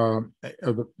that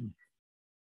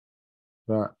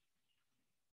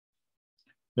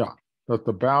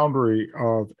the boundary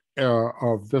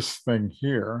of this thing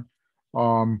here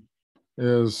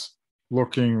is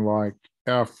looking like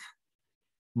F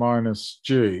minus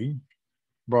G,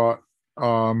 but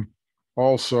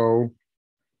also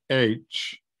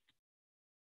H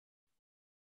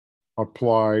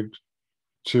applied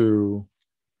to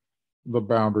the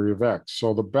boundary of X.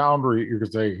 So the boundary, you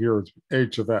could say here, is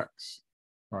H of X,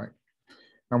 right?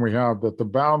 And we have that the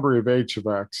boundary of H of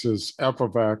X is F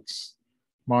of X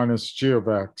minus G of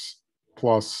X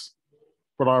plus,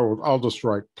 but I'll just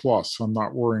write plus. I'm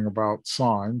not worrying about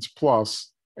signs,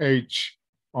 plus H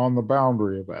on the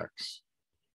boundary of X.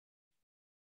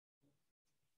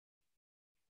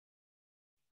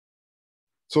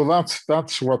 So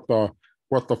that's what the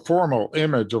formal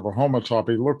image of a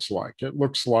homotopy looks like. It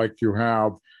looks like you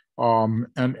have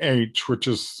an H, which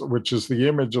is the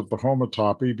image of the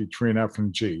homotopy between F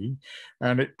and G,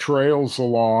 and it trails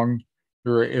along.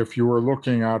 If you were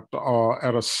looking at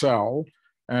a cell,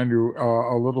 and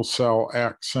a little cell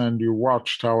X, and you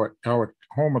watched how it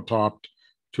homotoped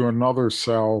to another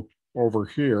cell over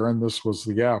here, and this was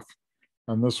the F,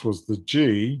 and this was the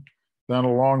G, then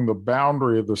along the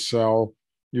boundary of the cell,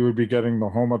 you would be getting the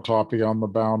homotopy on the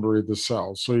boundary of the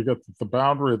cell. So you get the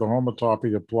boundary of the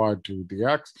homotopy applied to the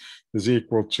X is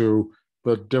equal to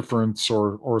the difference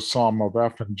or sum of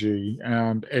F and G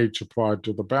and H applied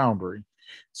to the boundary.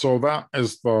 So that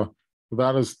is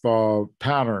the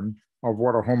pattern of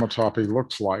what a homotopy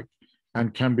looks like.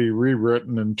 and can be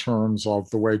rewritten in terms of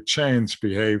the way chains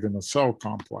behave in a cell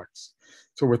complex.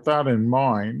 So with that in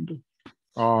mind,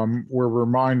 we're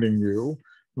reminding you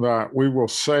that we will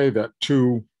say that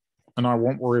two, and I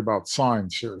won't worry about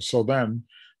signs here. So then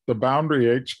the boundary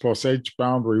H plus H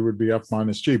boundary would be F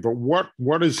minus G. But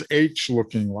what is H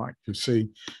looking like? You see,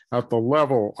 at the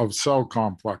level of cell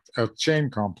complex, at chain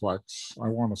complex, I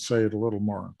want to say it a little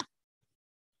more.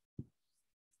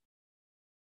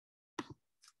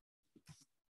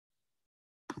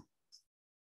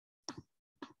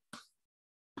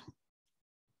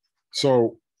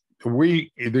 So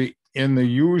in the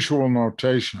usual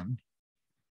notation,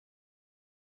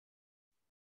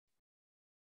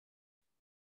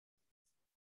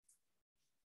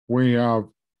 we have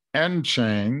n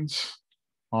chains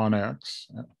on X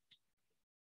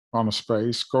on a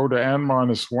space, go to n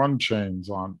minus 1 chains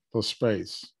on the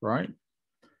space, right?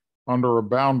 Under a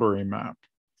boundary map.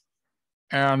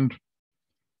 And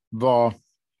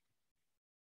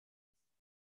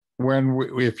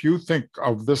if you think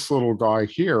of this little guy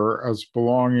here as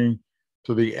belonging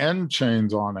to the n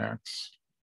chains on X,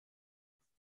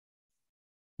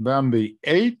 then the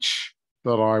H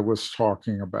that I was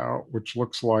talking about, which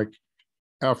looks like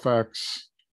Fx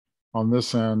on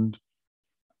this end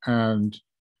and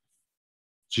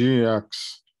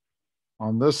Gx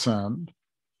on this end,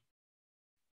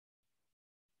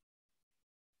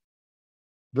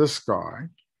 this guy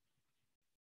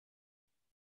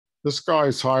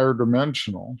is higher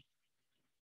dimensional.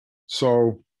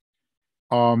 So,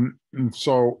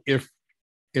 so if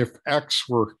X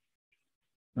were,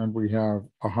 and we have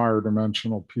a higher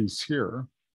dimensional piece here,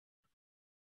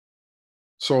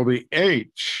 so the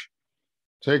H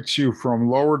takes you from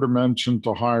lower dimension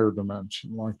to higher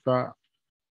dimension, like that.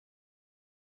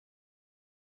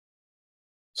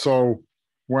 So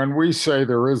when we say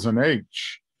there is an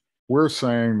H, we're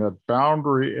saying that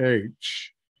boundary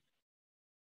H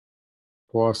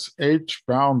plus H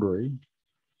boundary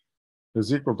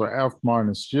is equal to F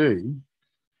minus G.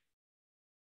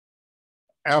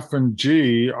 F and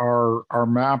G are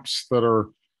maps that are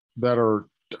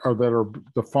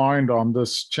defined on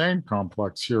this chain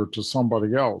complex here to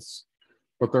somebody else.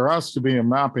 But there has to be a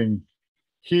mapping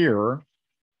here,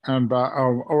 and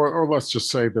or let's just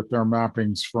say that they're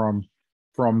mappings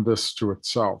from this to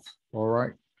itself. All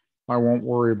right, I won't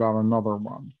worry about another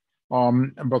one.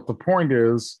 But the point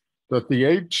is that the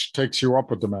H takes you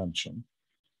up a dimension.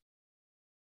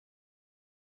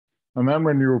 And then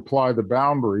when you apply the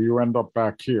boundary, you end up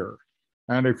back here.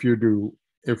 And if you do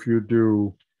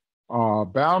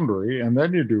boundary and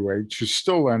then you do H, you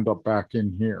still end up back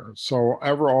in here. So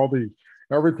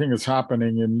everything is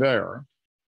happening in there.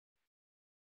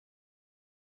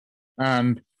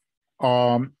 And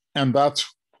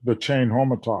that's the chain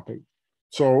homotopy.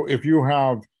 So if you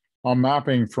have a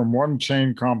mapping from one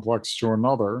chain complex to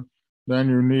another, then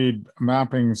you need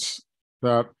mappings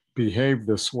that behave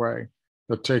this way,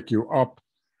 that take you up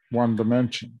one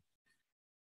dimension.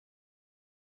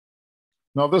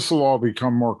 Now, this will all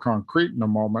become more concrete in a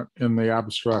moment in the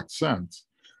abstract sense.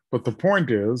 But the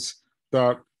point is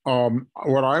that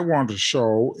what I want to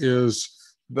show is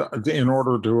that in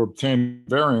order to obtain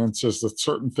invariance is that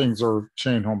certain things are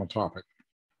chain homotopic.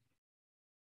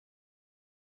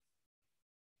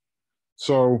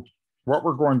 So what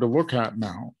we're going to look at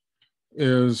now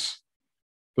is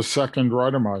the second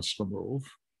Reidemeister move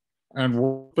and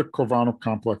what the Khovanov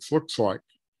complex looks like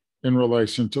in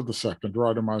relation to the second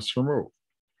Reidemeister move.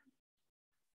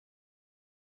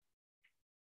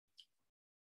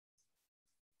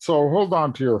 So hold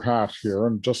on to your hat here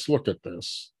and just look at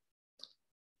this.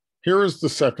 Here is the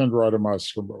second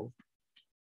Reidemeister move.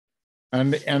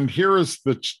 And here is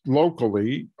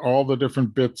locally all the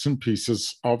different bits and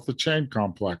pieces of the chain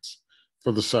complex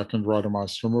for the second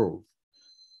Reidemeister move.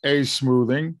 A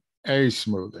smoothing, A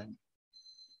smoothing.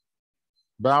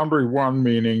 Boundary 1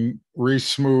 meaning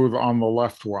re-smooth on the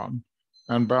left one,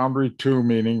 and boundary 2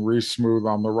 meaning re-smooth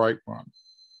on the right one.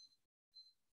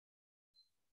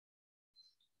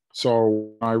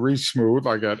 So when I re-smooth,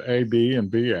 I get AB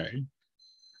and BA,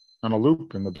 and a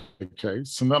loop in the big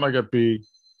case, and then I get B,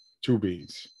 2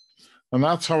 Bs. And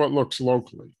that's how it looks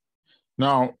locally.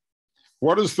 Now,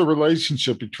 what is the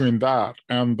relationship between that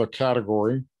and the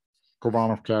category,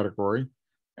 Khovanov category,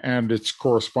 and its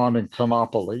corresponding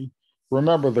canopoly?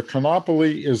 Remember, the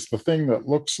canopoly is the thing that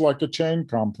looks like a chain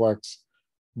complex,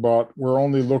 but we're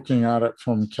only looking at it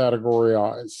from category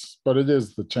eyes, but it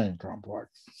is the chain complex.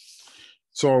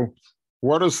 So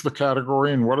what is the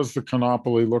category and what does the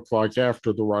canopoly look like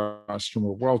after the Reidemeister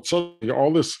move? Well, so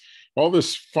all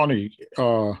this funny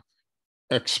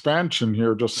expansion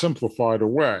here just simplified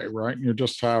away, right? You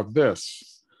just have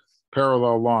this,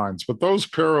 parallel lines. But those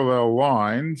parallel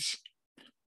lines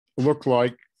look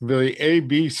like the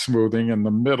AB smoothing in the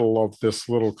middle of this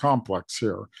little complex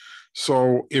here.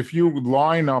 So if you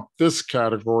line up this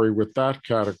category with that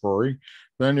category,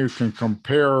 then you can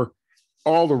compare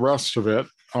all the rest of it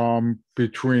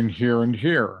between here and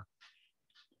here.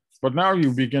 But now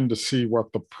you begin to see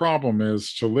what the problem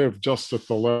is to live just at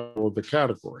the level of the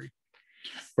category.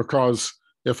 Because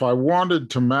if I wanted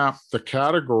to map the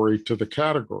category to the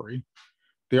category,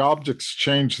 the objects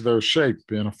change their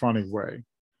shape in a funny way.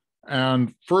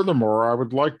 And furthermore, I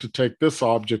would like to take this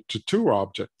object to two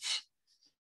objects.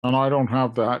 And I don't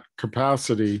have that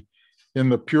capacity in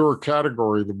the pure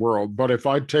category of the world. But if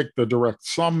I take the direct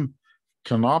sum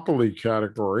canopoly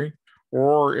category,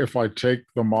 or if I take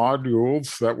the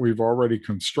modules that we've already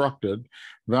constructed,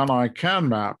 then I can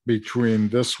map between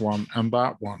this one and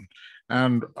that one.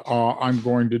 And I'm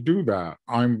going to do that.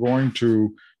 I'm going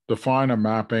to define a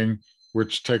mapping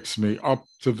which takes me up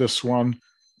to this one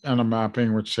and a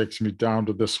mapping which takes me down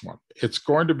to this one. It's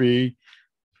going to be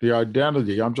the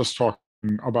identity. I'm just talking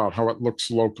about how it looks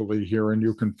locally here, and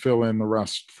you can fill in the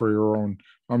rest for your own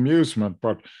amusement.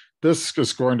 But this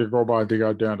is going to go by the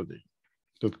identity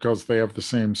because they have the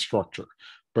same structure.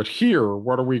 But here,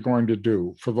 what are we going to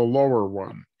do for the lower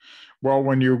one? Well,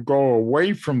 when you go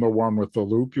away from the one with the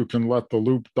loop, you can let the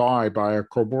loop die by a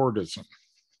cobordism.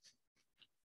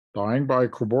 Dying by a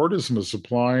cobordism is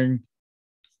applying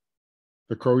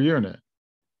the co-unit.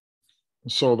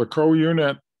 So the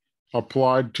co-unit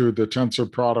applied to the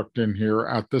tensor product in here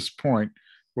at this point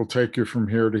will take you from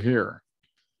here to here.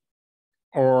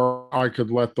 Or I could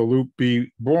let the loop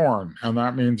be born, and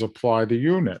that means apply the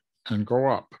unit and go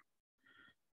up.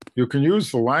 You can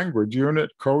use the language unit,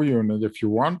 co-unit if you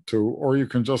want to, or you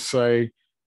can just say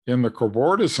in the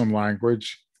cobordism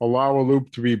language, allow a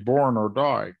loop to be born or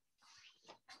die.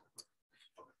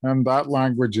 And that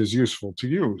language is useful to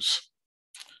use.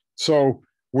 So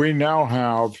we now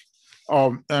have,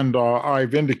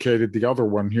 I've indicated the other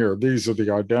one here. These are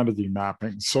the identity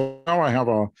mappings. So now I have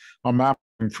a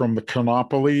mapping from the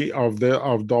canopoly of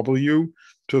W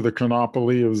to the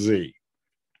canopoly of Z.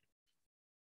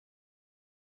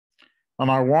 And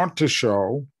I want to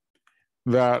show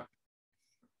that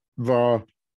the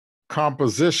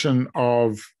composition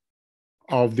of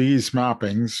these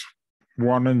mappings,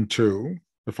 1 and 2,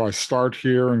 if I start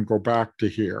here and go back to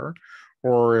here,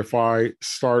 or if I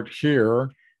start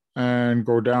here and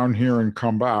go down here and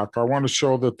come back, I want to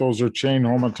show that those are chain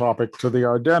homotopic to the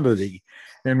identity,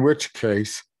 in which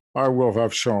case I will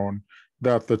have shown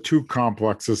that the two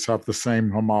complexes have the same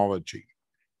homology.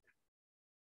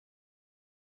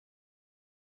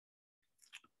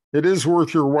 It is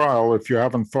worth your while, if you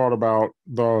haven't thought about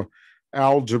the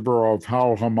algebra of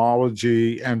how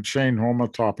homology and chain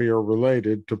homotopy are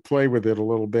related, to play with it a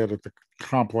little bit at the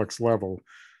complex level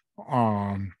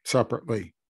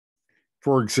separately.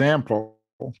 For example,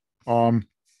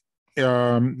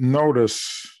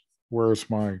 notice, where's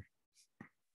my,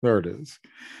 there it is.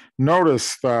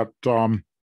 Notice that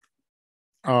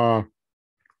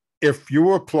if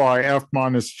you apply F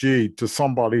minus G to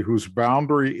somebody whose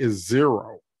boundary is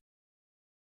 0,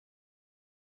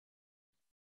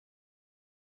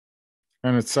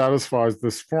 and it satisfies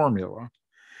this formula,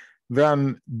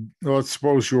 then let's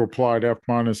suppose you applied F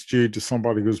minus G to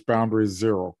somebody whose boundary is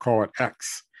 0, call it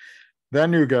X.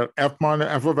 Then you get F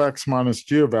of X minus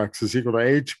G of X is equal to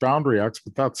H boundary X,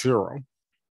 but that's 0,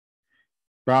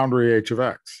 boundary H of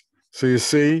X. So you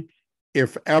see,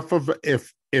 if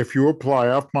you apply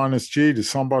F minus G to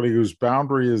somebody whose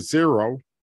boundary is 0,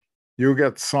 you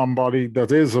get somebody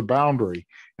that is a boundary.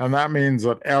 And that means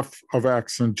that F of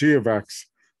X and G of X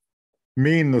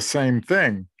mean the same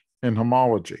thing in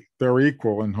homology. They're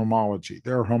equal in homology.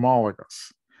 They're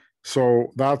homologous.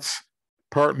 So that's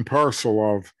part and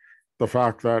parcel of the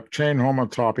fact that chain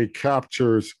homotopy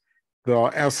captures the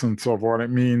essence of what it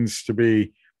means to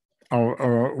be,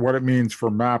 what it means for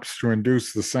maps to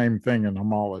induce the same thing in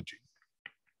homology.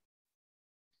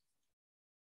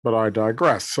 But I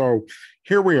digress. So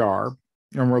here we are,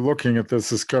 and we're looking at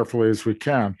this as carefully as we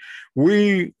can.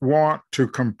 We want to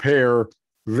compare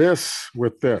this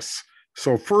with this.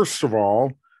 So first of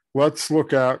all, let's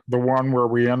look at the one where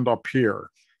we end up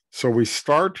here. So we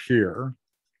start here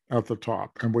at the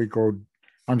top and we go,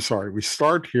 we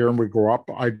start here and we go up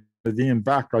identity and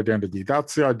back identity.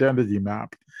 That's the identity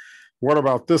map. What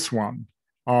about this one?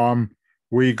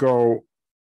 We go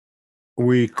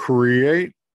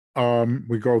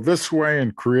this way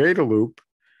and create a loop,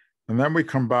 and then we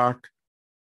come back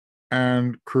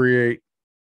and create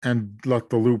and let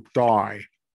the loop die.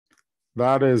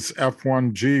 That is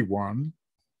F1, G1.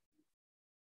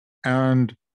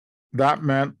 And that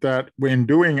meant that in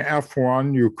doing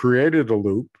F1, you created a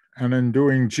loop, and in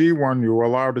doing G1, you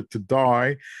allowed it to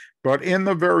die. But in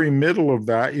the very middle of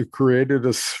that, you created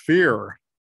a sphere.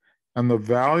 And the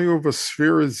value of a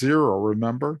sphere is 0,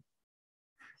 remember?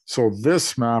 So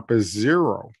this map is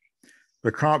 0.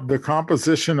 The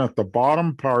composition at the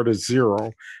bottom part is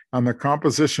 0, and the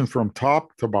composition from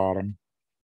top to bottom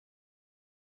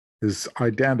is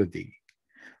identity.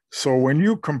 So when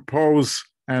you compose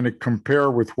and compare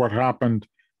with what happened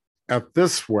at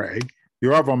this way,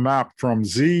 you have a map from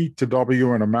Z to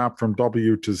W and a map from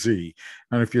W to Z.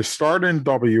 And if you start in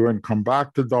W and come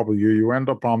back to W, you end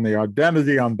up on the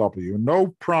identity on W.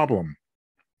 No problem.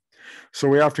 So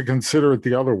we have to consider it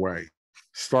the other way.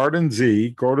 Start in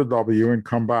Z, go to W, and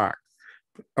come back.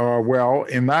 Well,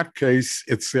 in that case,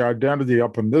 it's the identity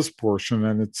up in this portion,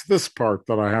 and it's this part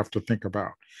that I have to think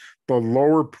about. The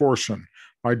lower portion.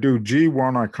 I do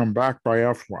G1, I come back by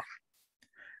F1.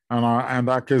 And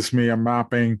that gives me a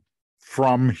mapping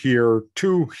from here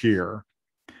to here.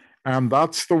 And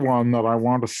that's the one that I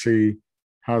want to see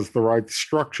has the right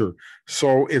structure.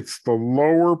 So it's the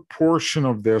lower portion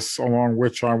of this along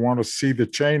which I want to see the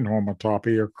chain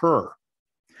homotopy occur.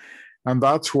 And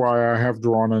that's why I have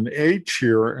drawn an H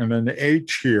here and an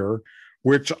H here,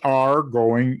 which are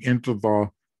going into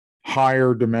the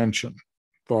higher dimension,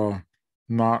 the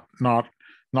not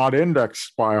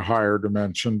indexed by a higher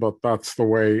dimension, but that's the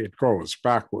way it goes,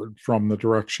 backward from the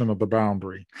direction of the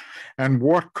boundary. And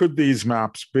what could these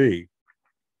maps be?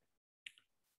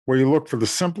 Well, you look for the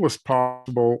simplest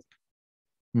possible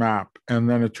map, and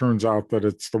then it turns out that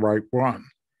it's the right one.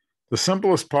 The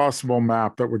simplest possible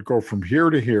map that would go from here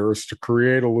to here is to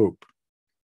create a loop.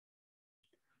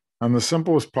 And the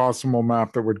simplest possible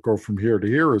map that would go from here to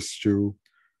here is to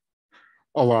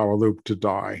allow a loop to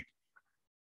die.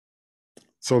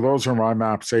 So those are my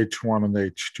maps H1 and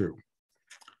H2.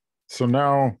 So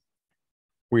now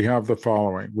we have the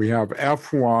following. We have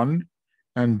F1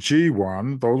 and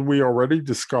G1. Those we already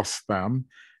discussed them.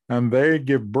 And they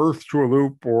give birth to a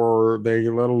loop, or they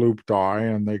let a loop die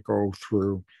and they go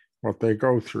through what they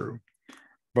go through.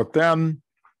 But then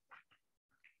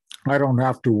I don't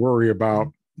have to worry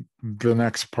about the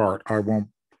next part. I won't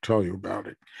tell you about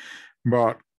it.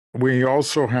 But we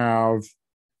also have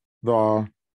the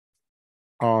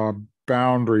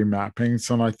boundary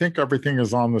mappings, and I think everything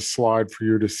is on the slide for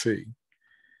you to see,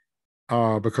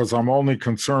 because I'm only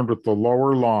concerned with the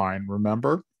lower line,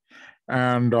 remember?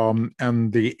 And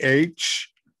the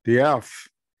H, the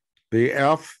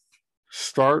F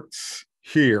starts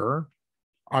here.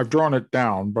 I've drawn it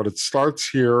down, but it starts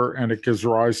here and it gives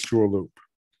rise to a loop.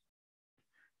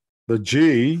 The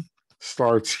G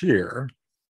starts here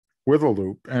with a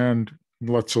loop and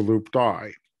lets a loop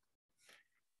die.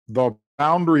 The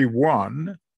boundary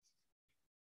 1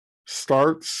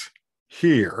 starts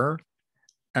here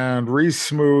and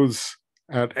resmooths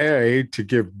at A to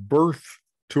give birth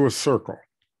to a circle.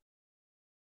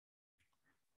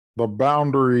 The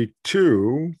boundary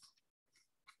 2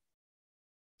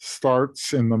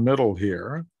 starts in the middle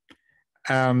here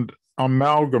and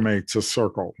amalgamates a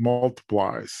circle,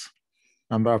 multiplies.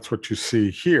 And that's what you see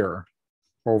here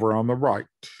over on the right.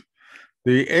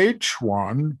 The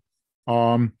H1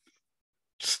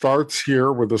 starts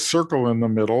here with a circle in the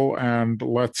middle and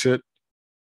lets it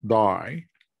die.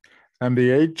 And the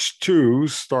H2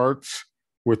 starts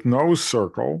with no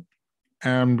circle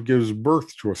and gives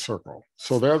birth to a circle.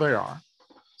 So there they are.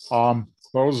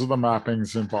 Those are the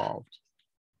mappings involved.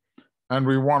 And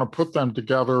we want to put them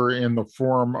together in the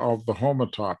form of the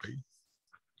homotopy.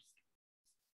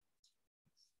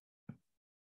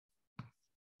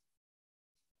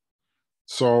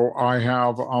 So I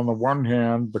have, on the one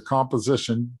hand, the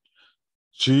composition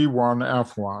G1,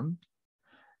 F1.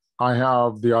 I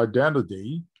have the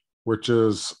identity, which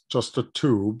is just a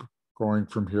tube going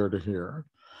from here to here.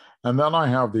 And then I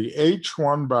have the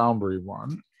H1 boundary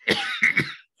 1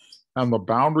 and the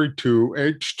boundary 2,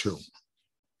 H2.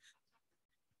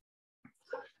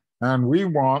 And we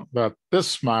want that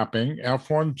this mapping,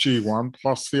 F1, G1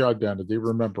 plus the identity,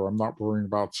 remember, I'm not worrying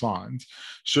about signs,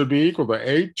 should be equal to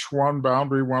H1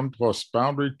 boundary 1 plus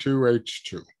boundary 2,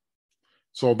 H2.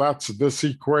 So that's this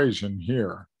equation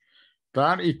here.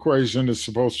 That equation is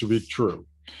supposed to be true.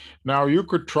 Now, you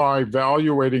could try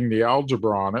evaluating the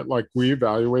algebra on it, like we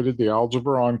evaluated the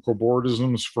algebra on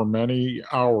cobordisms for many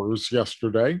hours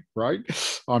yesterday, right?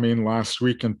 I mean, last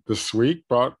week and this week,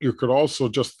 but you could also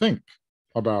just think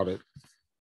about it.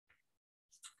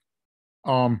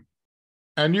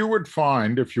 And you would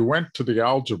find, if you went to the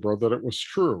algebra, that it was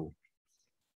true.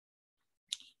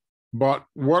 But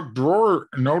what Dror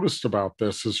noticed about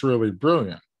this is really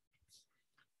brilliant.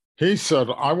 He said,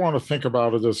 I want to think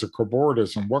about it as a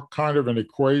cobordism. What kind of an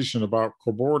equation about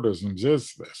cobordisms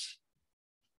is this?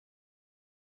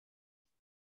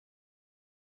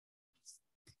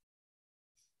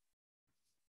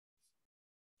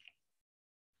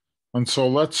 And so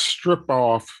let's strip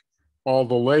off all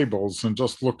the labels and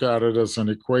just look at it as an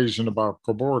equation about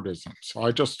cobordisms.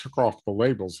 I just took off the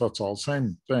labels, that's all,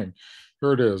 same thing.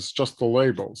 Here it is, just the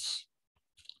labels.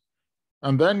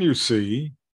 And then you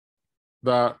see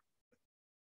that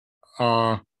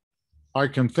I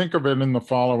can think of it in the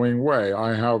following way.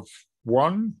 I have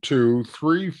 1, 2,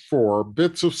 3, 4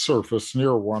 bits of surface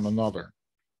near one another.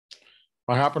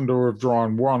 I happen to have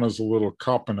drawn one as a little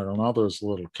cup and another as a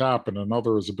little cap and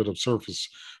another as a bit of surface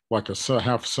like a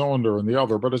half cylinder in the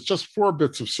other, but it's just 4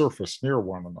 bits of surface near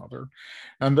one another.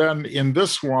 And then in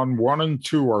this one, 1 and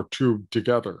 2 are tubed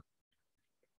together.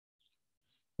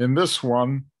 In this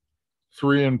one,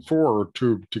 3 and 4 are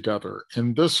tubed together.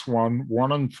 In this one,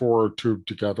 1 and 4 are tubed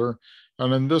together.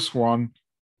 And in this one,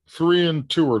 3 and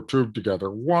 2 are tubed together.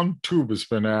 One tube has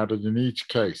been added in each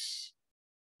case.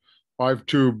 I've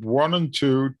tubed 1 and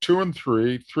 2, 2 and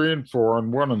 3, 3 and 4,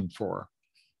 and 1 and 4.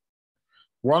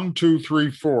 1, 2,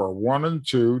 3, 4, 1 and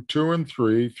 2, 2 and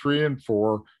 3, 3 and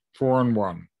 4, 4 and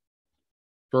 1.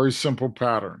 Very simple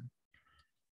pattern.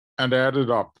 And add it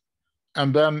up.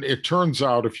 And then it turns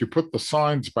out if you put the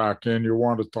signs back in, you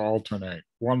want it to alternate.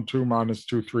 1, 2, minus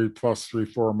 2, 3, plus 3,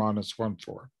 4, minus 1,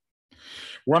 4.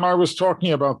 When I was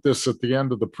talking about this at the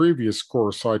end of the previous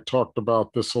course, I talked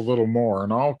about this a little more,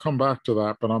 and I'll come back to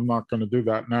that, but I'm not going to do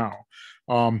that now.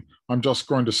 I'm just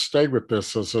going to stay with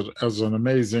this as an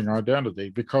amazing identity,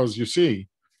 because you see,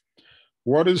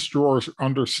 what is Dror's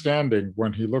understanding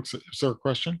when he looks at, is there a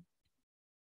question?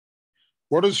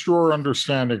 What is Dror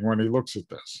understanding when he looks at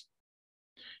this?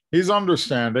 He's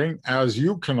understanding, as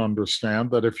you can understand,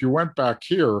 that if you went back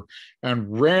here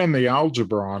and ran the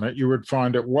algebra on it, you would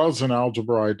find it was an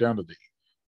algebra identity.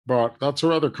 But that's a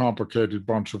rather complicated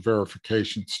bunch of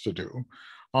verifications to do.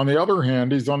 On the other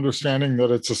hand, he's understanding that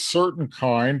it's a certain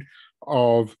kind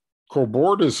of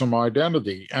cobordism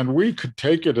identity, and we could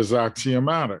take it as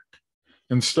axiomatic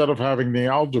instead of having the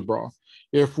algebra.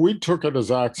 If we took it as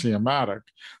axiomatic,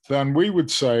 then we would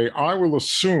say, I will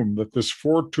assume that this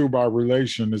 4-2 by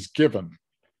relation is given,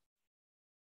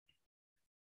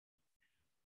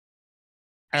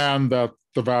 and that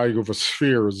the value of a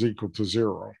sphere is equal to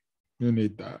 0. You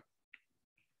need that.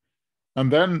 And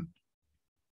then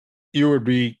you would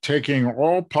be taking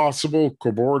all possible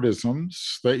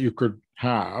cobordisms that you could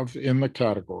have in the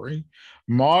category,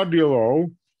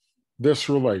 modulo this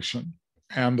relation,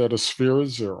 and that a sphere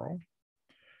is 0.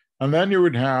 And then you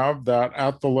would have that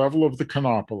at the level of the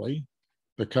canopoly,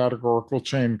 the categorical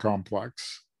chain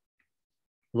complex,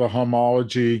 the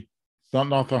homology,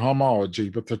 not the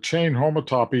homology, but the chain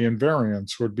homotopy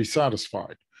invariants would be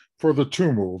satisfied for the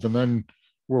 2 move. And then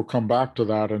we'll come back to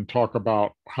that and talk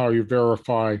about how you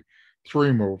verify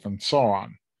 3 move and so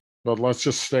on. But let's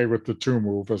just stay with the 2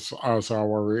 move as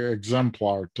our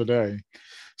exemplar today.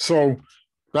 So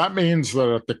that means that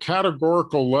at the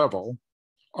categorical level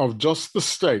of just the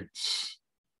states,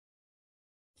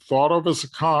 thought of as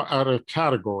at a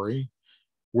category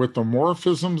with the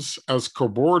morphisms as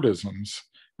cobordisms,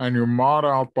 and you mod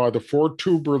out by the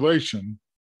 4-tube relation,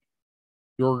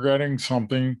 you're getting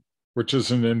something which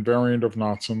is an invariant of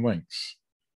knots and links,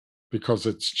 because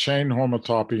it's chain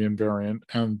homotopy invariant,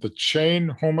 and the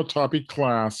chain homotopy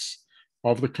class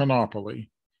of the canopoly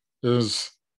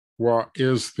is what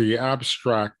is the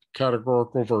abstract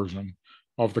categorical version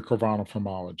of the Khovanov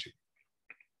homology.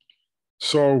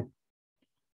 So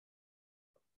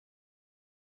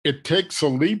it takes a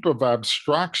leap of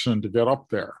abstraction to get up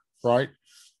there, right?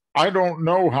 I don't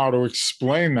know how to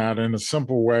explain that in a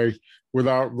simple way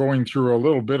without going through a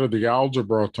little bit of the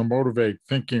algebra to motivate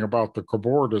thinking about the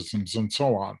cobordisms and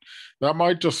so on. That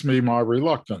might just be my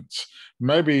reluctance.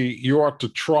 Maybe you ought to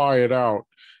try it out.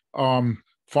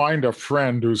 Find a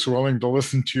friend who's willing to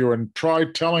listen to you and try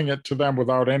telling it to them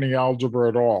without any algebra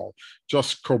at all,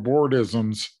 just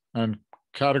cobordisms and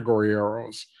category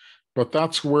arrows. But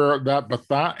that's where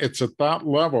it's at that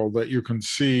level that you can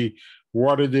see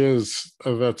what it is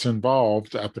that's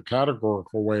involved at the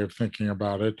categorical way of thinking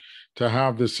about it to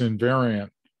have this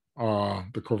invariant,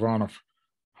 the Khovanov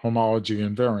homology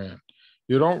invariant.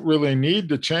 You don't really need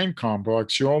the chain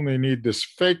complex. You only need this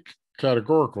fake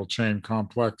categorical chain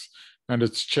complex and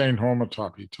its chain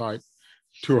homotopy type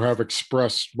to have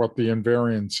expressed what the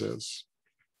invariance is.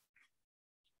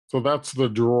 So that's the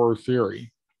Dror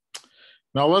theory.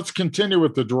 Now let's continue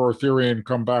with the Dror theory and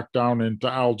come back down into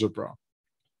algebra.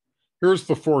 here's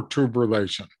the four-tube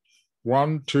relation.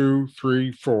 1, 2,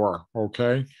 3, 4,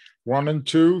 okay? 1 and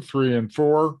 2, 3 and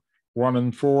 4, 1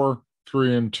 and 4,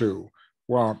 3 and 2.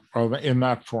 Well, in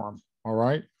that form, all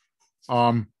right?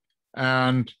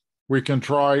 And we can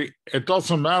try, it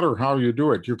doesn't matter how you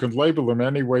do it. You can label them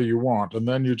any way you want, and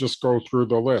then you just go through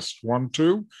the list. 1,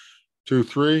 2, 2,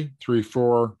 3, 3,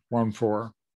 4, 1,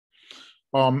 4.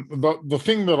 The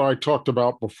thing that I talked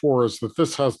about before is that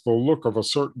this has the look of a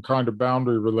certain kind of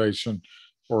boundary relation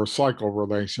or cycle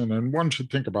relation, and one should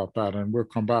think about that, and we'll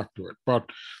come back to it. But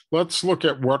let's look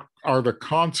at what are the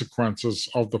consequences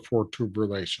of the four-tube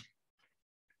relation.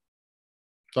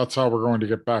 That's how we're going to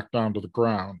get back down to the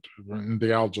ground in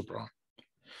the algebra.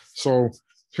 So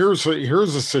here's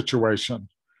a situation.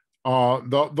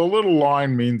 The little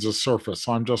line means a surface.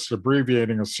 I'm just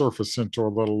abbreviating a surface into a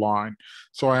little line.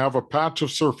 So I have a patch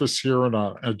of surface here and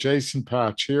an adjacent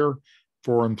patch here,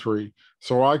 4 and 3.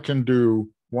 So I can do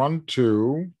 1,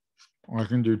 2, I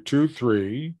can do 2,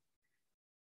 3,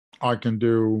 I can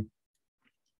do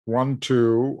 1,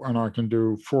 2, and I can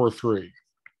do 4, 3.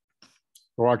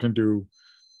 So I can do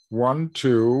 1,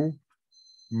 2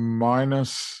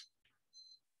 minus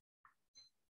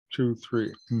 2,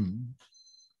 3.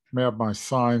 May have my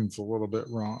signs a little bit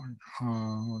wrong.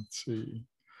 Let's see.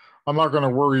 I'm not going to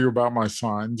worry you about my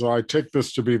signs. I take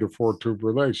this to be the four-tube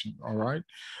relation, all right?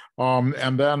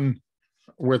 And then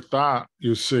with that,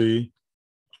 you see,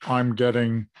 I'm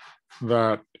getting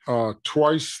that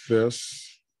twice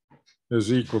this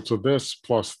is equal to this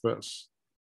plus this.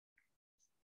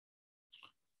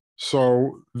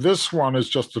 So this one is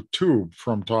just a tube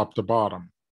from top to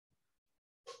bottom.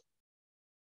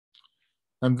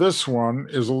 And this one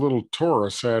is a little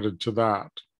torus added to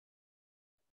that.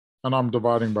 And I'm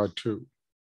dividing by 2.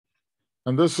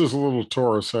 And this is a little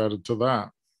torus added to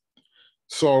that.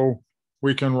 So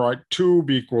we can write tube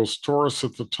equals torus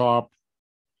at the top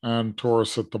and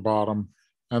torus at the bottom.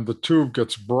 And the tube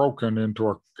gets broken into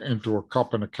a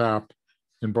cup and a cap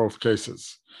in both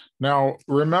cases. Now,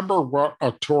 remember what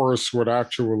a torus would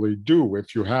actually do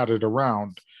if you had it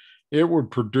around. It would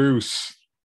produce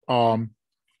a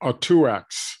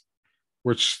 2x,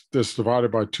 which this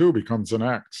divided by 2 becomes an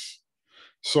x.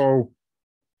 So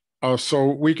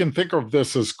we can think of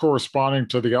this as corresponding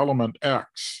to the element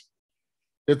x.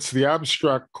 It's the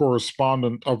abstract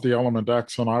correspondent of the element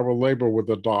x, and I will label with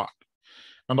a dot.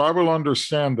 And I will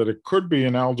understand that it could be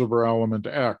an algebra element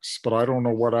x, but I don't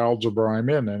know what algebra I'm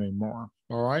in anymore,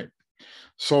 all right?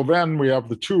 So then we have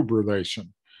the tube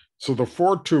relation. So the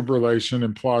four-tube relation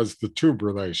implies the tube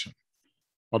relation.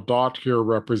 A dot here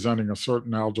representing a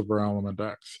certain algebra element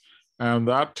x. And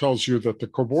that tells you that the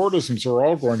cobordisms are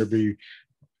all going to be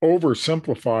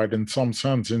oversimplified in some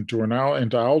sense into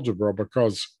algebra,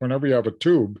 because whenever you have a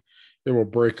tube, it will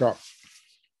break up.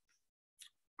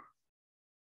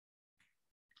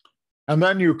 And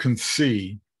then you can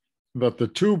see that the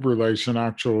tube relation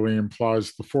actually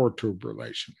implies the four-tube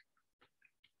relation.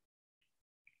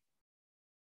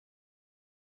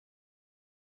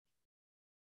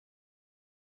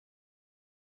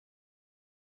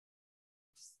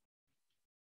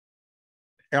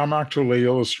 I'm actually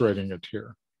illustrating it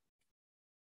here.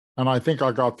 And I think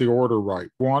I got the order right.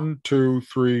 1, 2,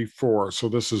 3, 4. So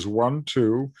this is 1,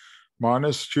 2,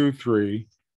 minus 2, 3,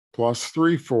 plus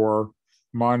 3, 4,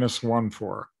 minus 1,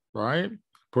 4, right?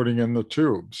 Putting in the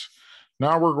tubes.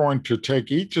 Now we're going to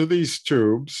take each of these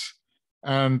tubes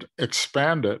and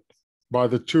expand it by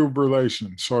the tube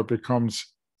relation. So it becomes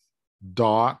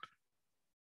dot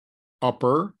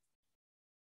upper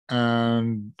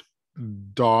and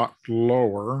dot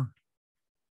lower.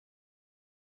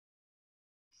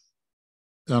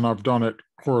 And I've done it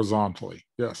horizontally.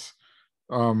 Yes.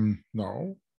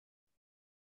 No.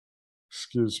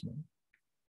 Excuse me.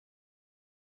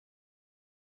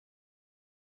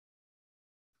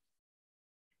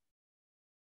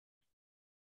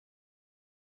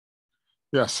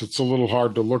 Yes, it's a little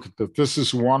hard to look at that. This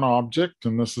is one object,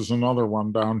 and this is another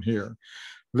one down here.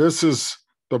 This is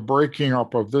the breaking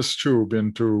up of this tube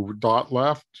into dot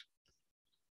left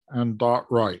and dot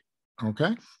right,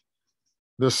 okay?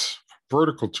 This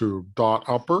vertical tube, dot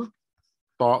upper,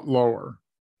 dot lower.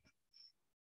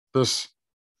 This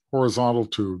horizontal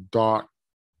tube, dot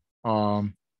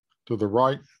to the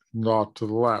right, dot to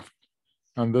the left.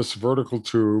 And this vertical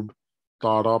tube,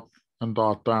 dot up and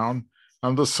dot down.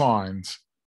 And the signs,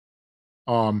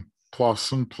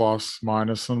 plus and plus,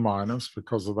 minus and minus,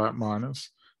 because of that minus,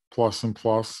 plus and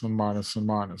plus, and minus and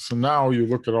minus. And now you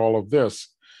look at all of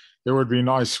this, it would be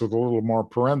nice with a little more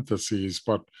parentheses,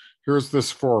 but here's this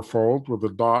fourfold with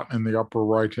a dot in the upper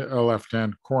right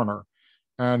left-hand corner.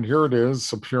 And here it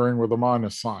is appearing with a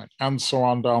minus sign, and so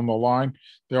on down the line.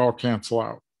 They all cancel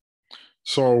out.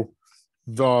 So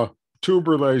the tube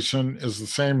relation is the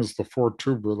same as the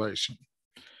four-tube relation.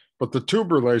 But the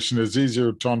tube relation is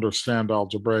easier to understand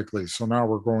algebraically. So now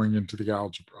we're going into the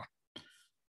algebra.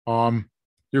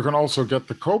 You can also get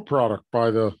the coproduct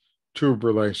by the tube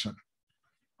relation.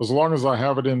 As long as I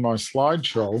have it in my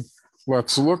slideshow,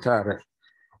 let's look at it.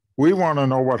 We want to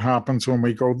know what happens when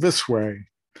we go this way.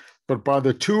 But by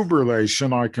the tube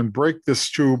relation, I can break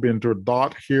this tube into a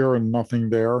dot here and nothing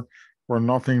there, or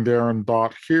nothing there and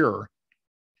dot here.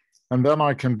 And then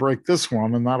I can break this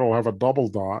one, and that'll have a double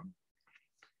dot,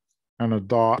 and a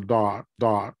dot, dot,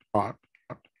 dot, dot,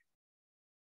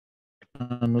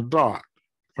 and a dot,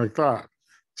 like that.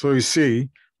 So you see,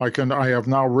 I have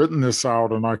now written this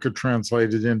out, and I could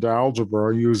translate it into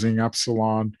algebra using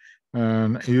epsilon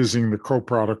and using the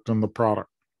coproduct and the product.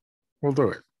 We'll do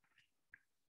it.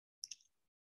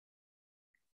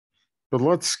 But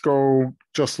let's go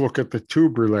just look at the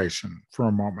tube relation for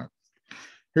a moment.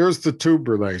 Here's the tube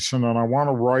relation, and I want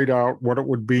to write out what it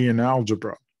would be in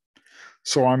algebra.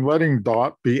 So I'm letting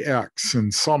dot be x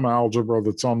in some algebra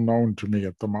that's unknown to me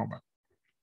at the moment.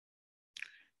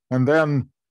 And then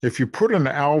if you put an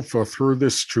alpha through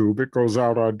this tube, it goes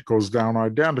down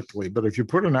identically. But if you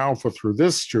put an alpha through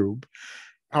this tube,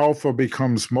 alpha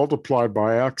becomes multiplied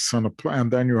by x,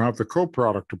 and then you have the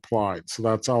coproduct applied. So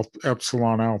that's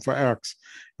epsilon alpha x,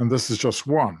 and this is just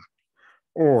 1.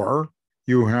 Or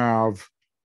you have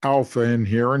alpha in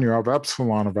here, and you have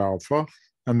epsilon of alpha,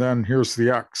 and then here's the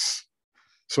x.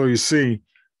 So you see,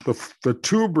 the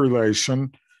tube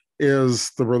relation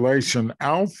is the relation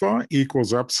alpha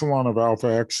equals epsilon of alpha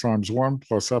x times 1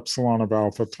 plus epsilon of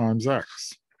alpha times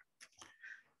x.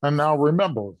 And now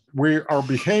remember, we are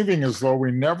behaving as though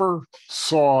we never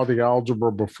saw the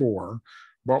algebra before,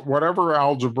 but whatever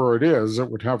algebra it is, it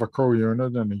would have a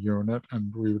co-unit and a unit,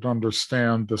 and we would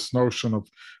understand this notion of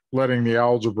letting the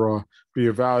algebra be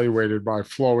evaluated by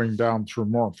flowing down through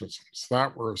morphisms.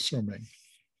 That we're assuming.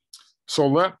 So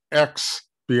let x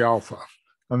be alpha.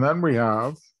 And then we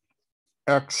have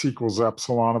x equals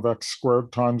epsilon of x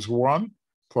squared times 1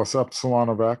 plus epsilon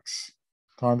of x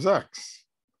times x.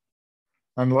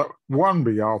 And let 1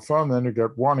 be alpha, and then you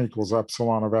get 1 equals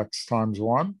epsilon of x times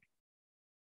 1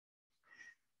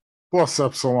 plus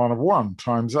epsilon of 1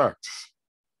 times x.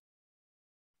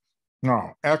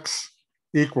 Now, x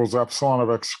equals epsilon of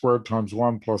x squared times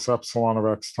 1 plus epsilon of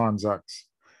x times x.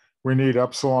 We need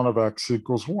epsilon of x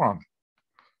equals 1.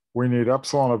 We need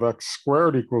epsilon of x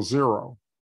squared equals 0.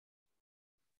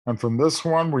 And from this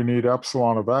one, we need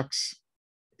epsilon of x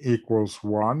equals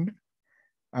 1,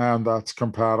 and that's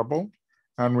compatible.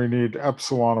 And we need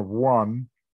epsilon of 1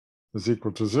 is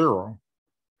equal to 0.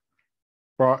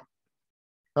 But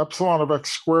epsilon of x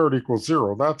squared equals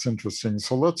 0. That's interesting.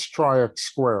 So let's try x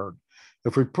squared.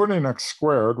 If we put in x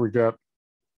squared, we get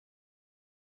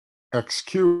x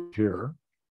cubed here,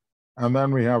 and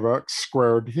then we have x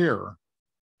squared here.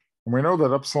 And we know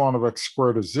that epsilon of x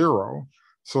squared is 0,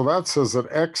 so that says that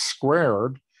x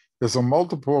squared is a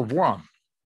multiple of 1.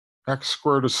 X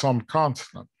squared is some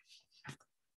constant.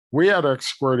 We had x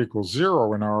squared equals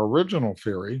 0 in our original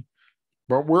theory,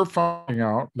 but we're finding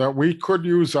out that we could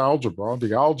use algebra,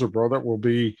 the algebra that will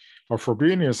be a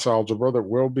Frobenius algebra, that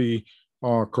will be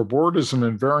cobordism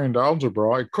invariant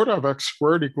algebra. It could have x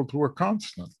squared equal to a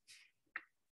constant.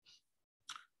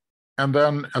 And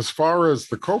then as far as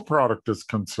the coproduct is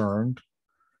concerned,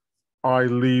 I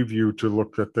leave you to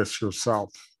look at this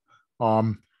yourself.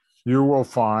 You will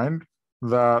find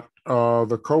that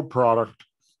the coproduct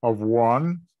of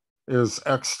 1 is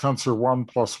x tensor 1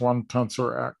 plus 1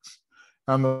 tensor x.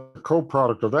 And the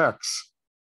coproduct of x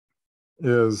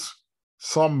is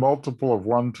some multiple of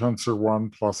 1 tensor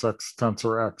 1 plus x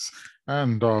tensor x.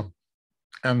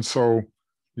 And so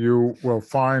you will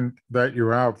find that you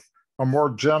have a more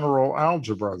general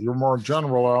algebra. Your more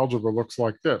general algebra looks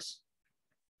like this.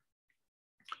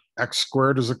 X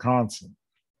squared is a constant.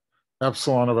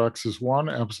 Epsilon of x is 1.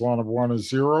 Epsilon of 1 is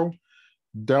 0.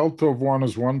 Delta of 1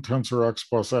 is 1 tensor x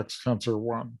plus x tensor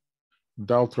 1.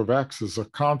 Delta of x is a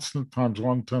constant times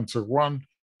 1 tensor 1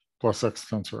 plus x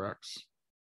tensor x.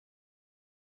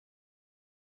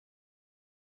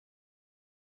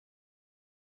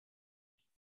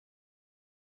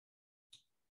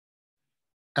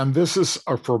 And this is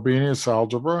a Frobenius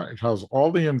algebra. It has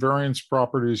all the invariance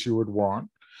properties you would want.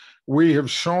 We have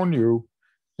shown you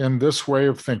in this way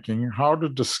of thinking how to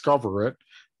discover it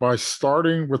by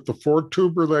starting with the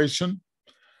four-tube relation,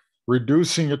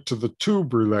 reducing it to the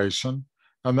tube relation,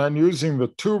 and then using the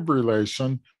tube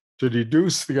relation to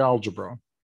deduce the algebra.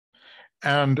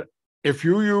 And If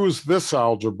you use this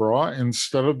algebra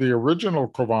instead of the original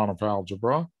Khovanov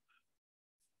algebra,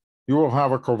 you will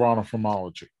have a Khovanov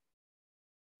homology.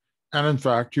 And in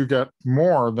fact, you get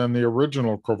more than the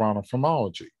original Khovanov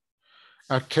homology.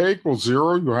 At k equals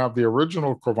 0, you have the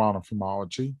original Khovanov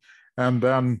homology. And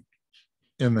then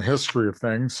in the history of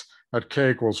things, at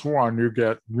k equals 1, you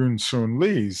get Yun-Sun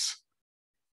Lee's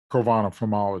Khovanov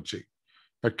homology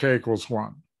at k equals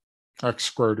 1, x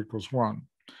squared equals 1.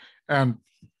 And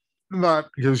that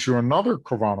gives you another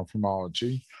Khovanov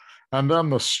homology. And then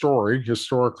the story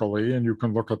historically, and you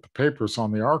can look at the papers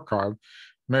on the archive.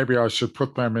 Maybe I should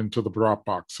put them into the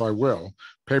Dropbox. I will.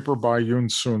 Paper by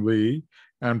Yun-Sun Lee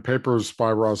and papers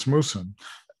by Rasmussen.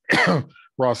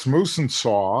 Rasmussen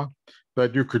saw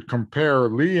that you could compare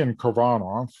Lee and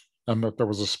Khovanov and that there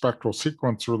was a spectral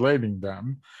sequence relating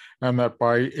them, and that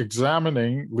by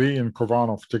examining Lee and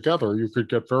Khovanov together, you could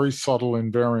get very subtle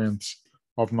invariants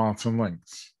of knots and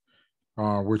links,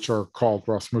 which are called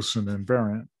Rasmussen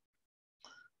invariant.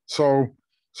 So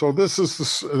this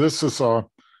is a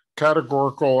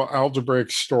categorical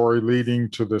algebraic story leading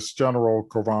to this general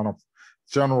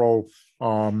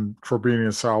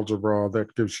Frobenius algebra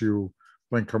that gives you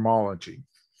link homology.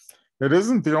 It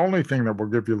isn't the only thing that will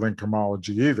give you link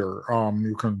homology either.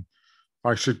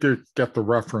 I should get the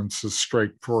references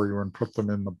straight for you and put them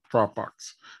in the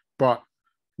Dropbox. But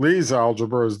Lee's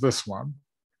algebra is this one.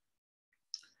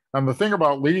 And the thing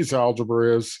about Lee's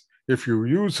algebra is if you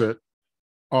use it,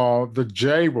 the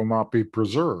J will not be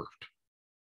preserved.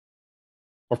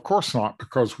 Of course not,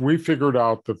 because we figured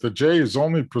out that the J is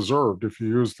only preserved if you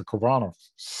use the Khovanov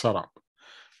setup.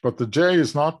 But the J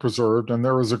is not preserved, and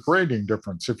there is a grading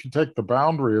difference. If you take the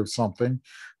boundary of something,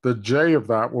 the J of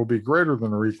that will be greater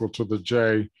than or equal to the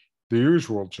J, the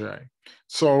usual J.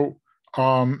 So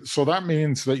that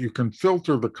means that you can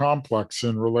filter the complex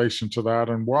in relation to that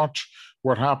and watch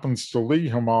what happens to Lie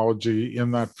homology in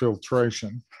that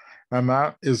filtration. And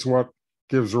that is what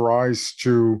gives rise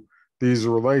to these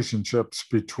relationships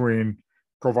between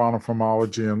Khovanov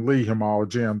homology and Lie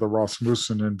homology and the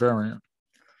Rasmussen invariant.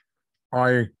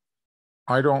 I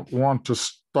don't want to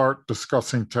start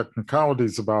discussing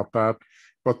technicalities about that,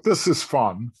 but this is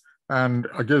fun and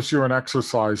it gives you an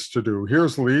exercise to do.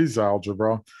 Here's Lee's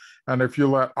algebra. And if you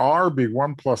let R be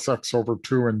 1 plus x over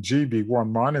 2 and G be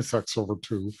 1 minus x over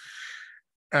 2,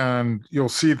 and you'll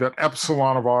see that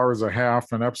epsilon of R is a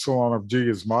half and epsilon of G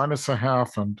is minus a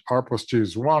half, and R plus G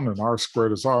is 1 and R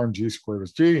squared is R and G squared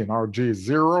is G and RG is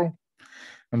 0.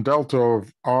 And delta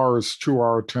of R is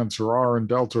 2R tensor R, and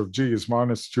delta of G is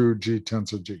minus 2G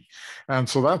tensor G. And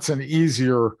so that's an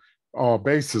easier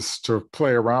basis to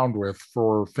play around with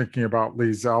for thinking about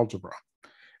Lee's algebra.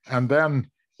 And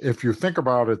then if you think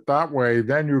about it that way,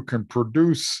 then you can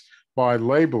produce by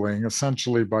labeling,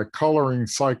 essentially by coloring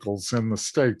cycles in the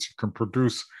states, you can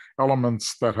produce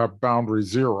elements that have boundary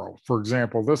 0. For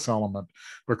example, this element,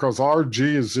 because RG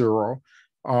is 0,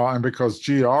 and because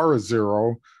GR is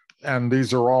 0, and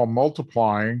these are all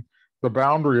multiplying, the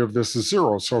boundary of this is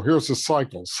 0. So here's a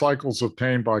cycle, cycles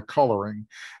obtained by coloring.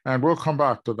 And we'll come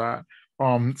back to that.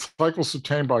 Cycles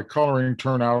obtained by coloring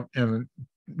turn out in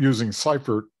using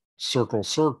Seifert circle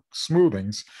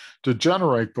smoothings to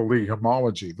generate the Lie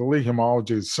homology. The Lie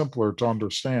homology is simpler to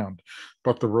understand,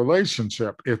 but the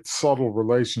relationship, its subtle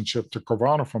relationship to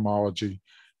Khovanov homology,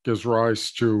 gives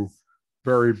rise to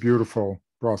very beautiful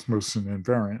Rasmussen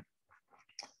invariant.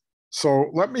 So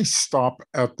let me stop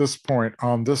at this point,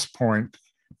 on this point,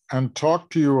 and talk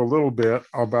to you a little bit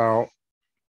about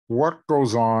what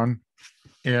goes on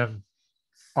in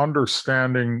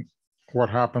understanding what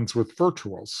happens with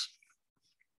virtuals.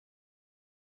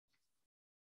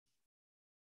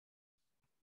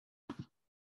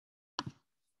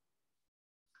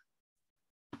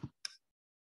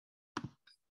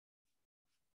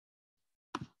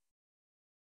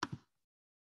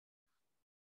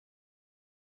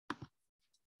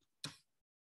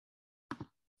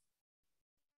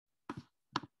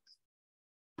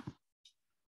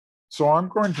 So I'm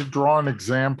going to draw an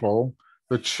example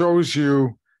that shows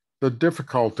you the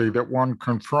difficulty that one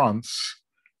confronts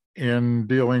in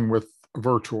dealing with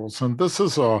virtuals. And this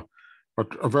is a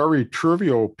very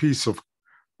trivial piece of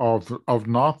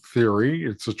knot theory.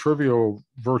 It's a trivial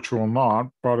virtual knot,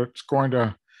 but it's going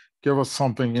to give us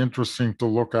something interesting to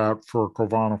look at for a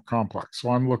Khovanov complex.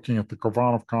 So I'm looking at the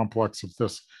Khovanov complex of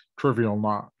this trivial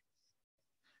knot.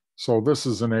 So this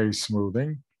is an A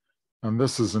smoothing, and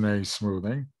this is an A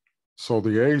smoothing. So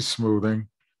the A smoothing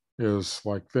is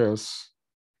like this.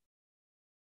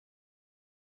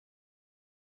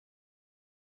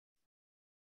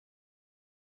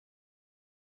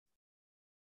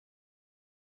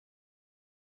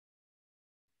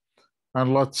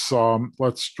 And let's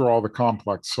draw the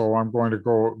complex. So I'm going to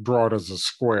go draw it as a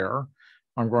square.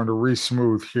 I'm going to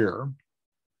resmooth here.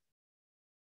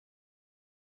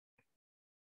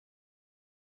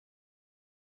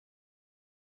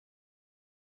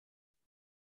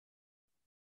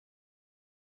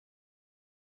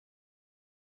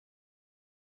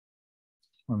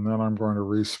 And then I'm going to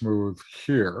resmooth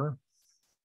here.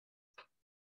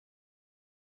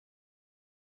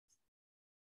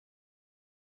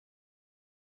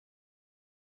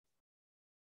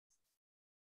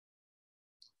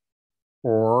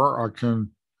 Or I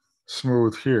can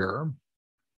smooth here.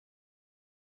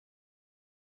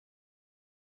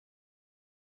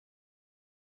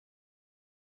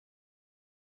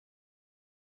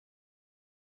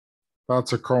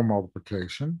 That's a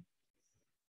co-multiplication.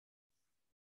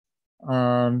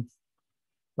 And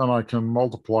then I can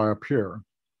multiply up here.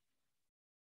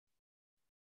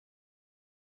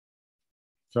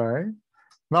 Okay.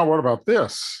 Now, what about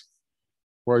this?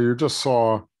 Well, you just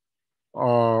saw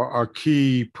a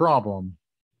key problem.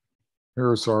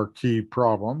 Here's our key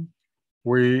problem.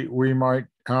 We might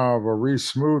have a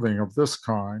resmoothing of this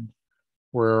kind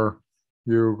where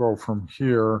you go from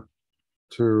here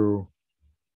to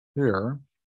here.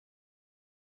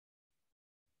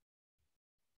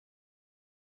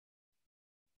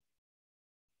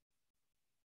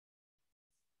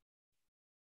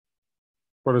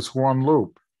 But it's one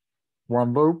loop,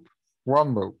 one loop,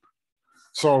 one loop.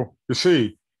 So you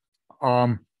see,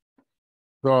 the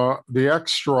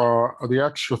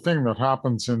extra thing that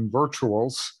happens in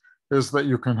virtuals is that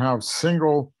you can have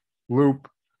single loop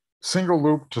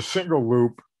to single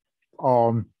loop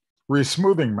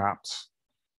resmoothing maps.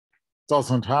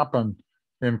 Doesn't happen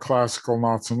in classical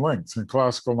knots and links. In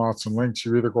classical knots and links,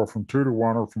 you either go from 2 to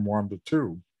 1 or from 1 to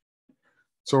 2.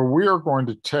 So we are going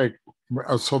to take,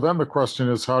 so then the question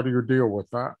is, how do you deal with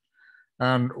that?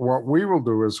 And what we will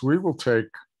do is we will take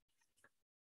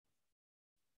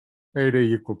eta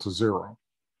equal to 0.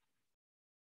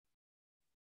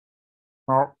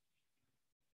 Now,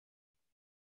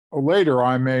 later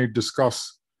I may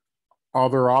discuss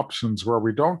other options where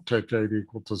we don't take eta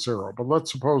equal to 0, but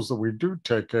let's suppose that we do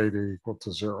take eta equal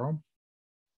to 0.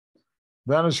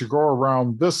 Then as you go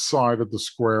around this side of the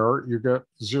square, you get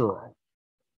 0.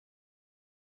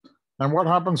 And what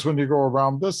happens when you go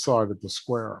around this side of the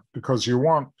square? Because you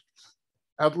want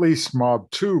at least mod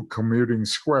 2 commuting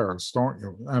squares, don't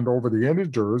you? And over the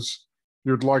integers,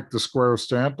 you'd like the squares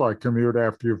to anti-commute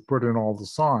after you've put in all the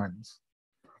signs.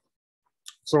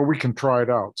 So we can try it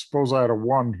out. Suppose I had a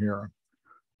 1 here.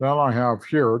 Then I have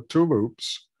here 2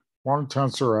 loops, 1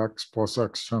 tensor x plus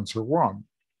x tensor 1.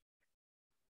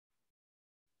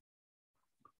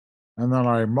 And then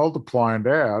I multiply and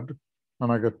add,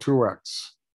 and I get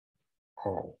 2x.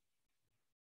 Oh.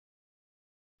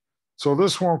 So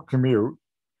this won't commute,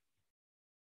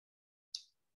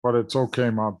 but it's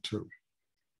okay mod 2.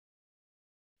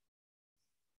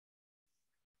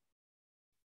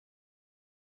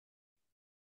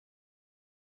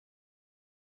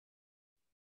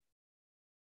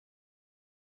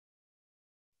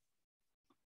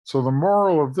 So the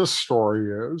moral of this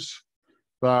story is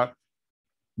that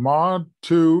mod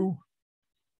 2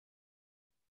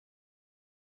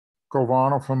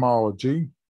 Khovanov homology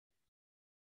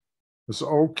is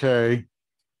okay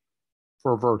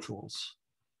for virtuals.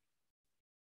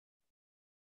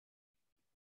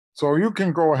 So you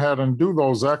can go ahead and do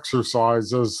those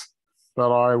exercises that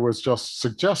I was just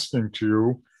suggesting to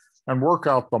you and work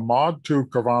out the mod 2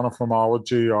 Khovanov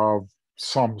homology of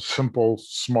some simple,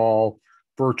 small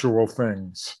virtual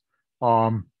things.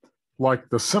 Like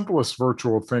the simplest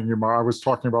virtual thing, I was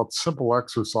talking about simple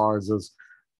exercises.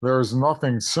 There's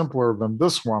nothing simpler than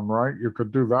this one, right? You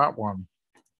could do that one.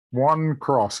 One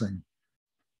crossing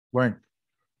link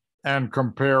and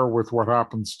compare with what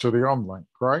happens to the unlink,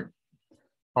 right?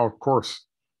 Of course,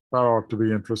 that ought to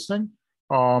be interesting.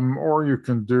 Or you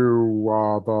can do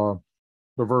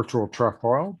the virtual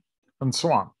trefoil and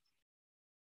so on.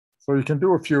 So you can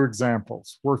do a few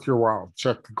examples, worth your while.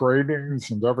 Check the gradings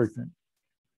and everything.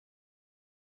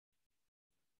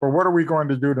 But what are we going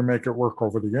to do to make it work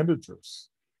over the integers?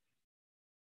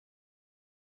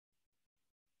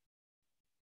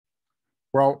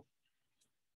 Well,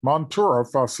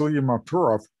 Vasily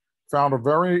Manturov, found a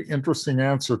very interesting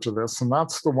answer to this, and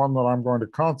that's the one that I'm going to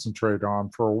concentrate on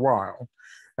for a while.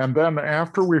 And then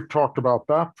after we've talked about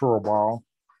that for a while,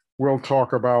 we'll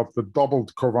talk about the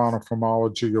doubled Khovanov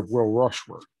homology of Will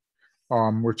Rushworth,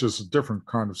 which is a different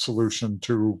kind of solution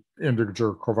to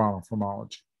integer Khovanov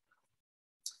homology.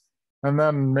 And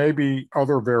then maybe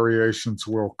other variations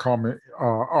will come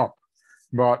up.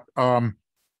 But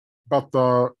but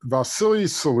the Vasily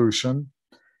solution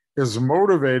is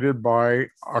motivated by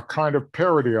a kind of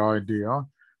parity idea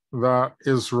that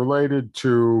is related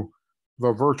to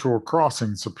the virtual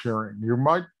crossings appearing. You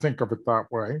might think of it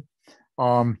that way.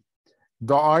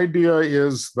 The idea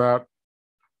is that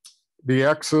the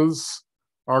x's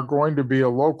are going to be a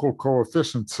local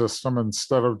coefficient system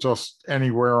instead of just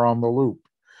anywhere on the loop.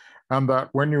 And that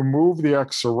when you move the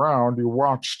x around, you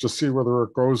watch to see whether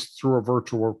it goes through a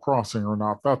virtual crossing or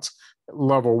not. That's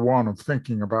level one of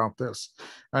thinking about this.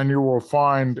 And you will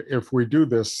find if we do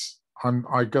this,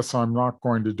 I guess I'm not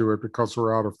going to do it because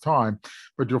we're out of time,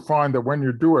 but you'll find that when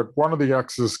you do it, one of the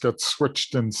x's gets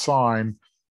switched in sign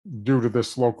due to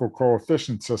this local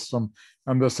coefficient system,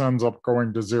 and this ends up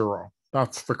going to zero.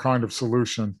 That's the kind of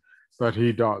solution that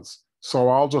he does. So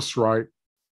I'll just write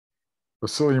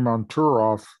Vasily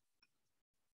Manturov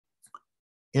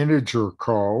integer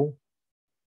co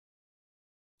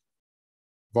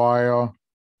via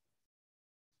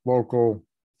local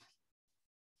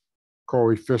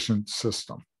coefficient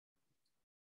system.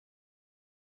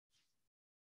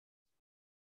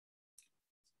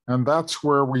 And that's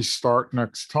where we start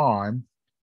next time,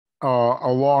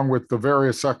 along with the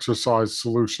various exercise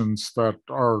solutions that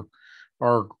are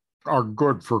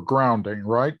good for grounding,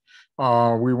 right?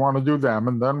 We want to do them,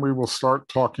 and then we will start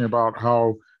talking about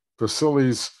how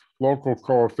Vasily's local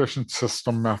coefficient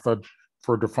system method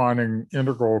for defining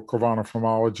integral Khovanov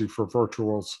homology for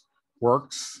virtuals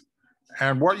works,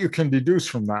 and what you can deduce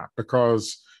from that,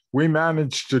 because we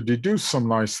managed to deduce some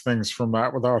nice things from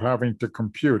that without having to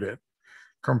compute it.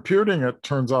 Computing it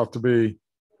turns out to be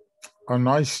a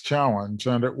nice challenge,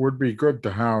 and it would be good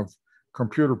to have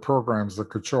computer programs that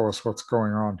could show us what's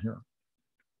going on here.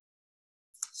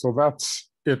 So that's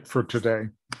it for today.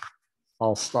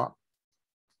 I'll stop.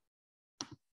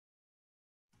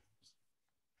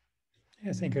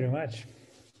 Yes, thank you very much.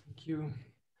 Thank you.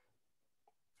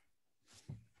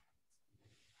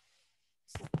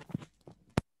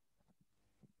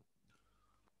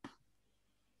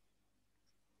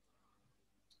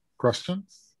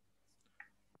 Questions?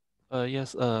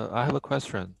 Yes, I have a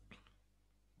question.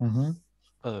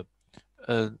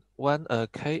 When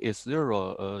k is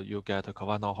 0, you get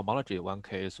Khovanov homology. When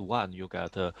k is 1, you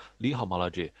get Lie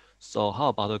homology. So how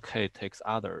about k takes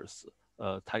others,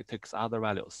 takes other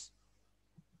values?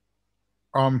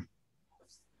 I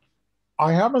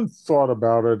haven't thought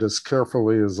about it as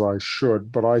carefully as I should,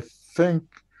 but I think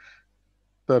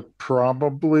that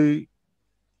probably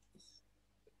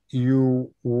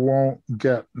you won't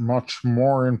get much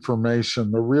more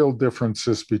information. The real difference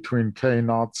is between k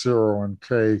not 0 and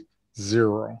k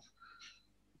 0.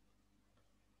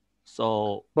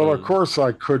 So, but of course,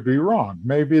 I could be wrong.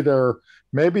 Maybe there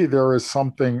is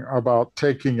something about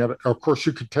taking it. Of course,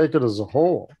 you could take it as a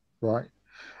whole, right?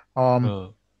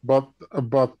 But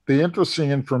the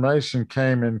interesting information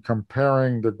came in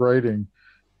comparing the grading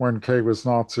when k was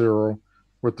not 0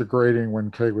 with the grading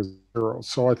when k was 0.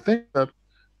 So I think that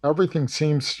everything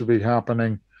seems to be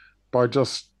happening by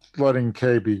just letting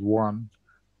k be 1.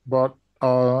 But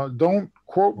don't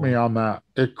quote me on that.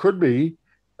 It could be.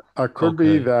 Could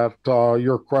be that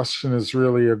your question is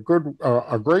really a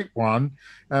great one,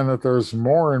 and that there's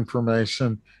more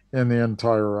information in the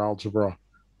entire algebra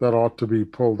that ought to be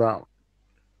pulled out.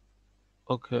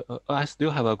 Okay, I still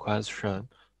have a question.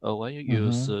 When you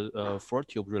use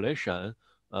four-tube relation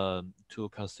to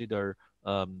consider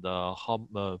the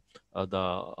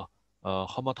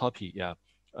homotopy,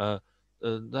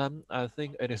 then I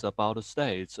think it is about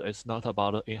states. It's not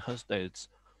about enhanced states.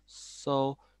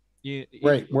 So,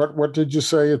 wait, what did you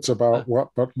say? It's about what,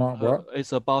 but not what?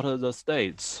 It's about the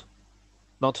states,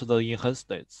 not the enhanced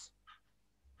states.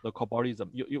 The cobordism.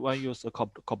 You when you use the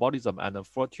cobordism and the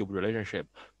four-tube relationship,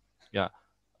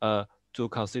 to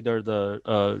consider the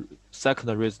second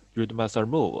Riedmeister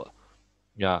move.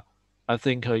 I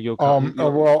think you can.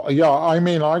 Well, yeah, I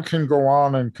mean, I can go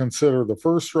on and consider the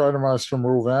first Riedmeister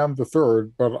move and the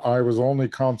third, but I was only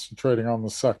concentrating on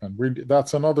the second.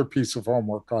 That's another piece of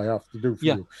homework I have to do for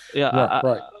you.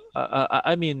 Right.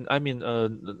 I mean,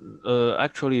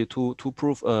 actually, to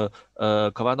prove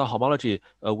Khovanov homology,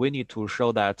 we need to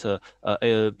show that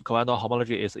Khovanov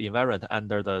homology is invariant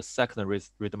under the second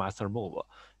Riedmeister move.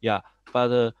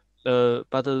 But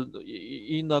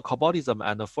in the cobordism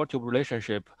and the four-tube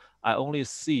relationship, I only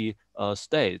see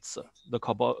states, the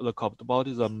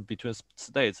cobordism between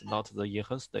states, not the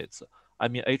enhanced states. I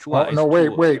mean, H1 no,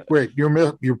 wait.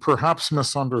 You perhaps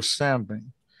misunderstand me.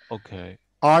 Okay.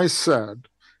 I said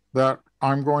that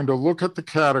I'm going to look at the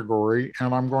category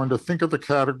and I'm going to think of the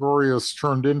category as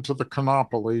turned into the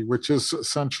canopoly, which is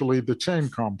essentially the chain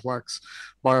complex,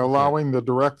 by allowing the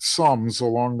direct sums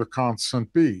along the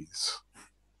constant b's.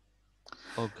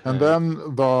 Okay. And then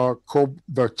the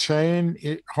chain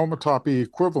homotopy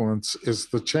equivalence is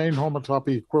the chain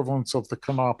homotopy equivalence of the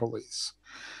canopolies.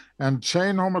 And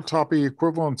chain homotopy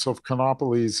equivalence of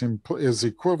canopolies is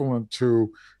equivalent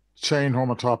to chain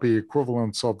homotopy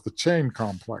equivalence of the chain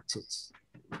complexes.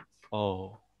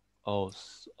 Oh.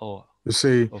 You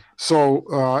see, so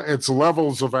it's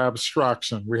levels of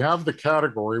abstraction. We have the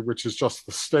category, which is just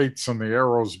the states and the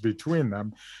arrows between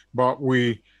them, but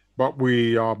we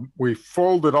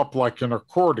fold it up like an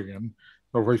accordion.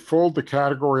 But we fold the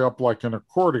category up like an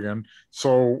accordion,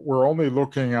 so we're only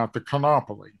looking at the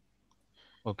canopoly.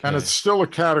 Okay. And it's still a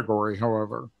category,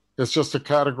 however. It's just a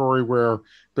category where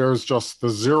there's just the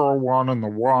 0, 1, and the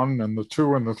 1, and the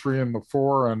 2, and the 3, and the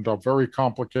 4, and a very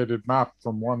complicated map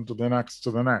from one to the next,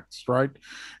 right?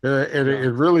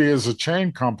 It really is a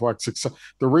chain complex. Except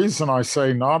the reason I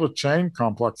say not a chain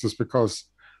complex is because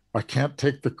I can't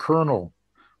take the kernel.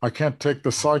 I can't take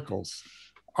the cycles.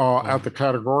 At the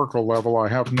categorical level, I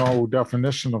have no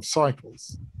definition of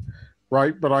cycles,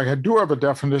 right? But I do have a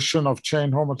definition of chain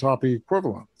homotopy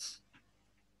equivalence.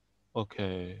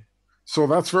 Okay. So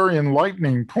that's a very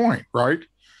enlightening point, right?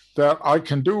 That I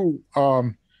can do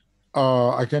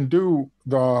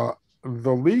the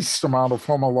least amount of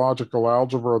homological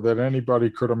algebra that anybody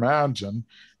could imagine,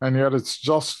 and yet it's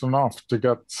just enough to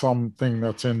get something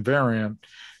that's invariant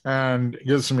and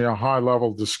gives me a high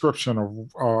level description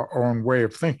of own way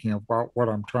of thinking about what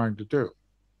I'm trying to do.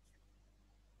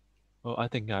 Oh, I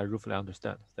think I roughly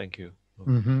understand. Thank you.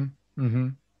 Mm-hmm. Mm-hmm.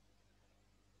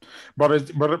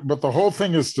 But the whole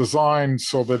thing is designed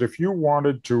so that if you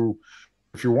wanted to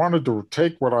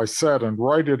take what I said and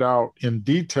write it out in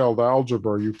detailed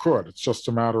algebra, you could. It's just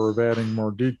a matter of adding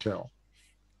more detail.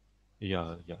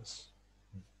 Yeah, yes.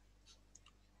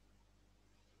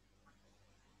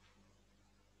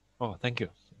 Oh, thank you.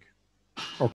 Okay.